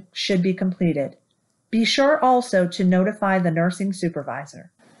documentation should be completed. Be sure also to notify the nursing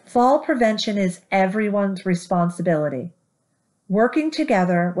supervisor. Fall prevention is everyone's responsibility. Working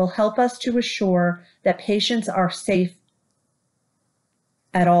together will help us to assure that patients are safe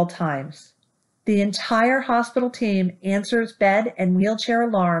at all times. The entire hospital team answers bed and wheelchair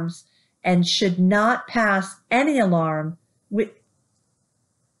alarms and should not pass any alarm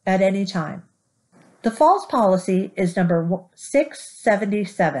at any time. The falls policy is number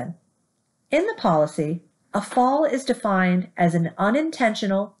 677. In the policy, a fall is defined as an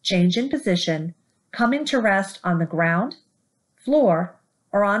unintentional change in position coming to rest on the ground, floor,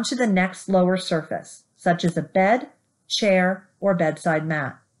 or onto the next lower surface, such as a bed, chair, or bedside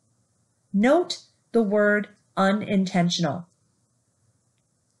mat. Note the word unintentional.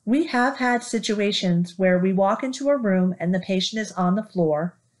 We have had situations where we walk into a room and the patient is on the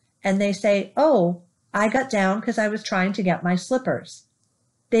floor and they say, "Oh, I got down because I was trying to get my slippers."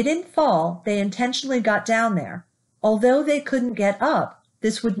 They didn't fall, they intentionally got down there. Although they couldn't get up,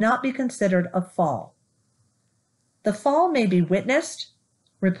 this would not be considered a fall. The fall may be witnessed,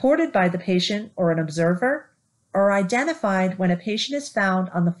 reported by the patient or an observer, or identified when a patient is found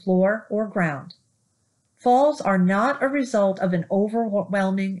on the floor or ground. Falls are not a result of an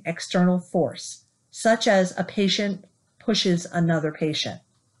overwhelming external force, such as a patient pushes another patient.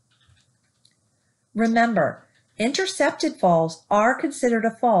 Remember, intercepted falls are considered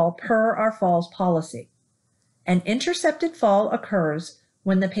a fall per our falls policy. An intercepted fall occurs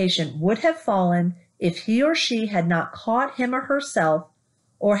when the patient would have fallen if he or she had not caught him or herself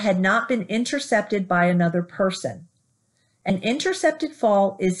or had not been intercepted by another person. An intercepted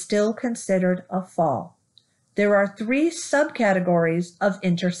fall is still considered a fall. There are 3 subcategories of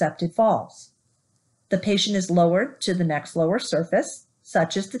intercepted falls. The patient is lowered to the next lower surface,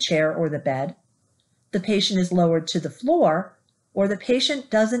 such as the chair or the bed. The patient is lowered to the floor, or the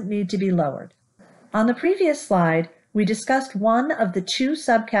patient doesn't need to be lowered. On the previous slide, we discussed one of the 2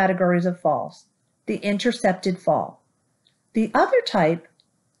 subcategories of falls, the intercepted fall. The other type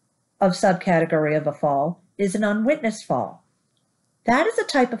of subcategory of a fall is an unwitnessed fall. That is a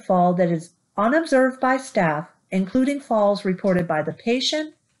type of fall that is unobserved by staff, including falls reported by the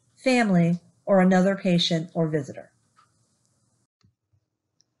patient, family, or another patient or visitor.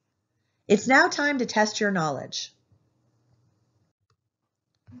 It's now time to test your knowledge.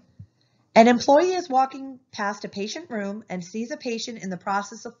 An employee is walking past a patient room and sees a patient in the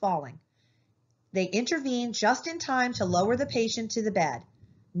process of falling. They intervene just in time to lower the patient to the bed.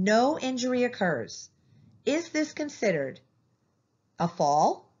 No injury occurs. Is this considered a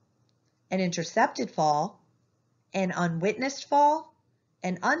fall, an intercepted fall, an unwitnessed fall,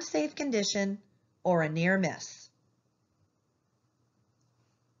 an unsafe condition, or a near miss?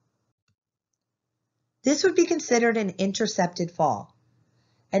 This would be considered an intercepted fall.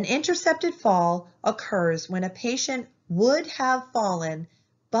 An intercepted fall occurs when a patient would have fallen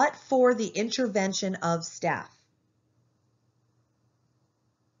but for the intervention of staff.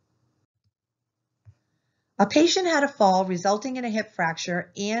 A patient had a fall resulting in a hip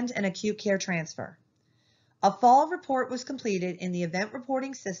fracture and an acute care transfer. A fall report was completed in the event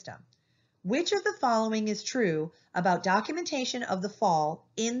reporting system. Which of the following is true about documentation of the fall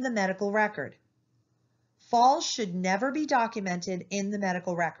in the medical record? Falls should never be documented in the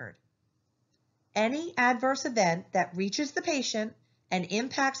medical record. Any adverse event that reaches the patient and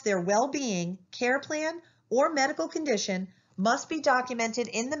impacts their well-being, care plan, or medical condition must be documented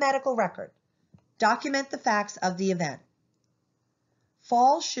in the medical record. Document the facts of the event.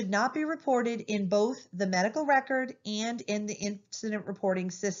 Falls should not be reported in both the medical record and in the incident reporting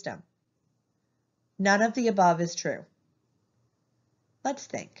system. None of the above is true. Let's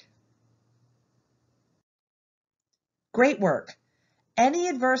think. Great work. Any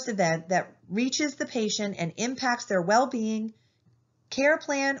adverse event that reaches the patient and impacts their well-being, care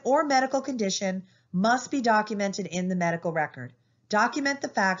plan, or medical condition must be documented in the medical record. Document the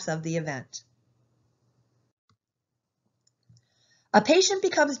facts of the event. A patient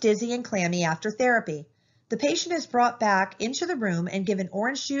becomes dizzy and clammy after therapy. The patient is brought back into the room and given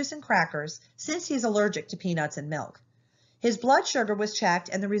orange juice and crackers since he's allergic to peanuts and milk. His blood sugar was checked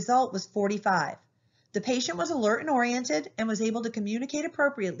and the result was 45. The patient was alert and oriented and was able to communicate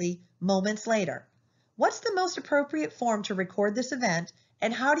appropriately moments later. What's the most appropriate form to record this event,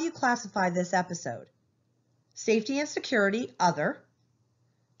 and how do you classify this episode? Safety and security, other.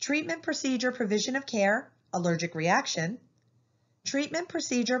 Treatment procedure provision of care, allergic reaction. Treatment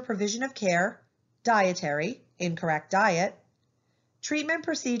procedure provision of care, dietary, incorrect diet. Treatment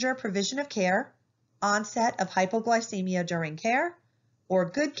procedure provision of care, onset of hypoglycemia during care, or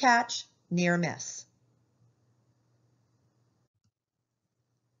good catch, near miss.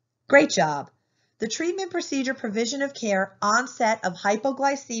 Great job. The treatment procedure provision of care, onset of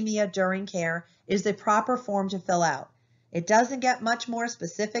hypoglycemia during care is the proper form to fill out. It doesn't get much more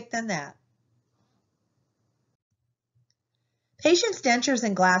specific than that. Patient's dentures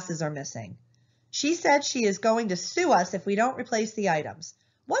and glasses are missing. She said she is going to sue us if we don't replace the items.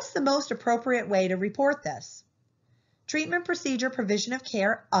 What's the most appropriate way to report this? Treatment procedure provision of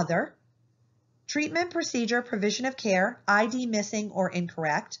care, other. Treatment procedure provision of care, ID missing or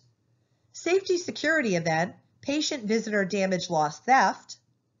incorrect. Safety security event, patient visitor damage loss theft.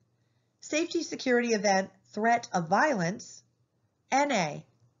 Safety security event, threat of violence. NA,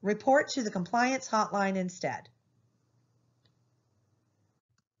 report to the compliance hotline instead.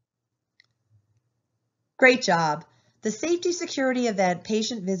 Great job. The safety security event,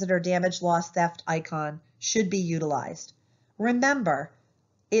 patient visitor damage loss theft icon should be utilized. Remember,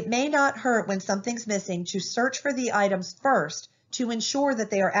 it may not hurt when something's missing to search for the items first to ensure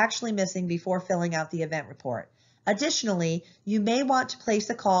that they are actually missing before filling out the event report. Additionally, you may want to place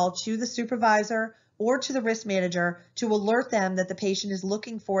a call to the supervisor or to the risk manager to alert them that the patient is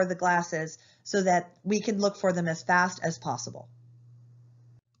looking for the glasses so that we can look for them as fast as possible.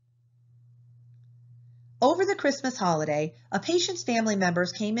 Over the Christmas holiday, a patient's family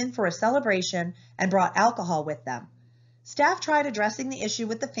members came in for a celebration and brought alcohol with them. Staff tried addressing the issue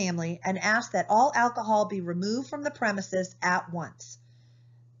with the family and asked that all alcohol be removed from the premises at once.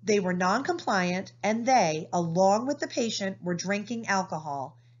 They were non-compliant and they, along with the patient, were drinking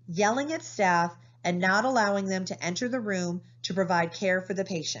alcohol, yelling at staff, and not allowing them to enter the room to provide care for the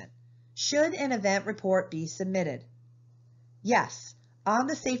patient. Should an event report be submitted? Yes, on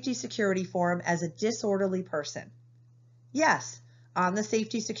the safety security form as a disorderly person. Yes, on the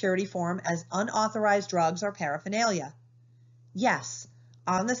safety security form as unauthorized drugs or paraphernalia. Yes,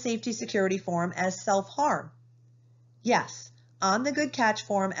 on the safety security form as self-harm. Yes, on the good catch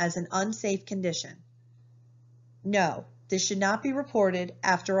form as an unsafe condition. No, this should not be reported.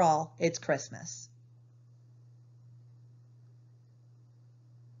 After all, it's Christmas.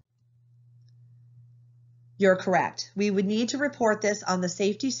 You're correct. We would need to report this on the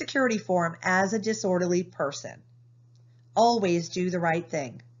safety security form as a disorderly person. Always do the right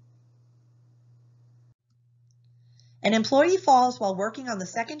thing. An employee falls while working on the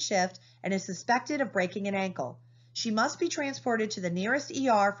second shift and is suspected of breaking an ankle. She must be transported to the nearest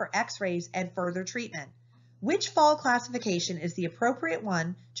ER for x-rays and further treatment. Which fall classification is the appropriate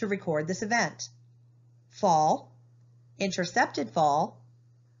one to record this event? Fall, intercepted fall,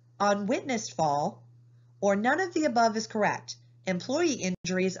 unwitnessed fall, or none of the above is correct. Employee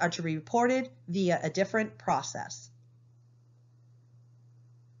injuries are to be reported via a different process.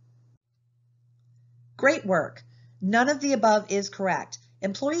 Great work. None of the above is correct.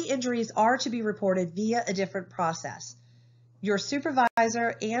 Employee injuries are to be reported via a different process. Your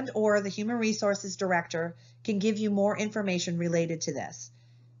supervisor and/or the Human Resources Director can give you more information related to this.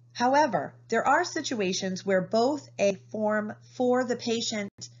 However, there are situations where both a form for the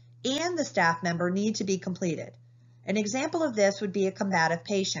patient and the staff member need to be completed. An example of this would be a combative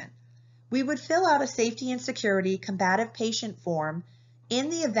patient. We would fill out a safety and security combative patient form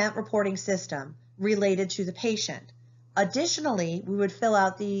in the event reporting system related to the patient. Additionally, we would fill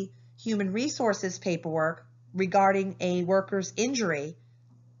out the human resources paperwork regarding a worker's injury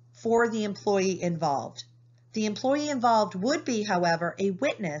for the employee involved. The employee involved would be, however, a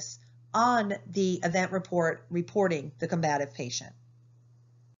witness on the event report reporting the combative patient.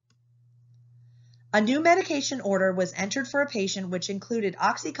 A new medication order was entered for a patient which included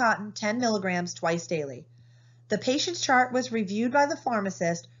OxyContin 10 milligrams twice daily. The patient's chart was reviewed by the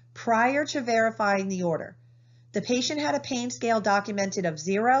pharmacist prior to verifying the order. The patient had a pain scale documented of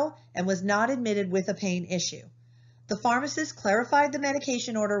 0 and was not admitted with a pain issue. The pharmacist clarified the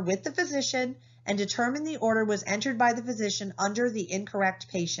medication order with the physician and determined the order was entered by the physician under the incorrect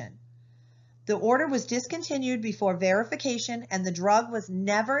patient. The order was discontinued before verification and the drug was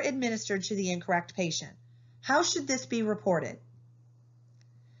never administered to the incorrect patient. How should this be reported?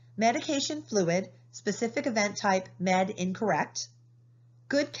 Medication fluid, specific event type med incorrect.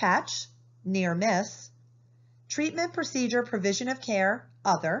 Good catch, near miss. Treatment procedure provision of care,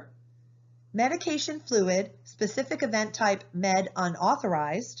 other. Medication fluid, specific event type med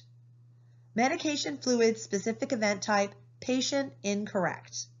unauthorized. Medication fluid, specific event type patient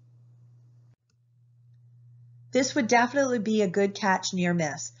incorrect. This would definitely be a good catch near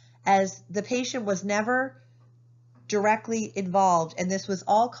miss, as the patient was never directly involved and this was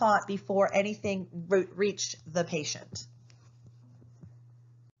all caught before anything reached the patient.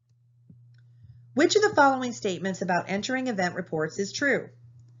 Which of the following statements about entering event reports is true?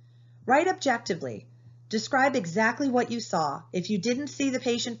 Write objectively. Describe exactly what you saw. If you didn't see the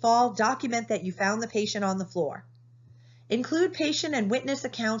patient fall, document that you found the patient on the floor. Include patient and witness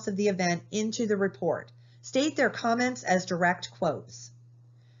accounts of the event into the report. State their comments as direct quotes.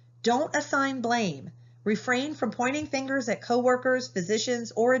 Don't assign blame. Refrain from pointing fingers at coworkers,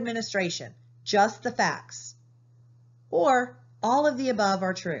 physicians, or administration. Just the facts. Or all of the above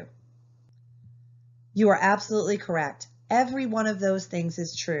are true. You are absolutely correct. Every one of those things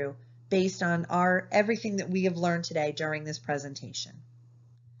is true based on everything that we have learned today during this presentation.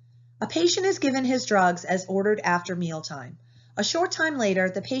 A patient is given his drugs as ordered after mealtime. A short time later,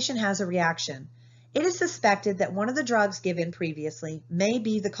 the patient has a reaction. It is suspected that one of the drugs given previously may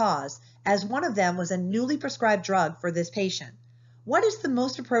be the cause, as one of them was a newly prescribed drug for this patient. What is the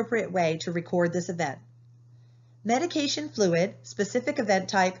most appropriate way to record this event? Medication fluid, specific event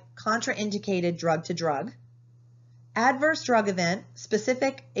type, contraindicated drug to drug. Adverse drug event,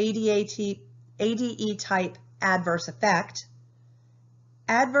 specific ADE type adverse effect.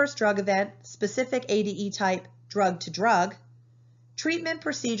 Adverse drug event, specific ADE type drug to drug. Treatment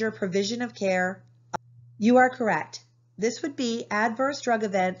procedure provision of care. You are correct. This would be adverse drug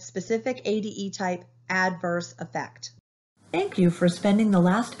event, specific ADE type adverse effect. Thank you for spending the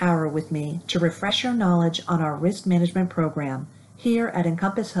last hour with me to refresh your knowledge on our risk management program here at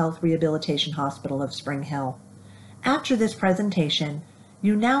Encompass Health Rehabilitation Hospital of Spring Hill. After this presentation,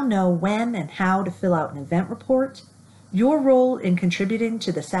 you now know when and how to fill out an event report, your role in contributing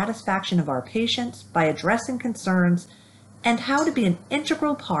to the satisfaction of our patients by addressing concerns, and how to be an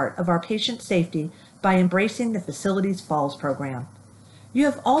integral part of our patient safety by embracing the facility's Falls program. You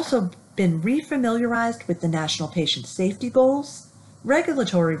have also been refamiliarized with the National Patient Safety Goals,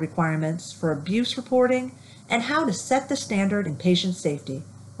 regulatory requirements for abuse reporting, and how to set the standard in patient safety.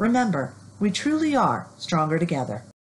 Remember, we truly are stronger together.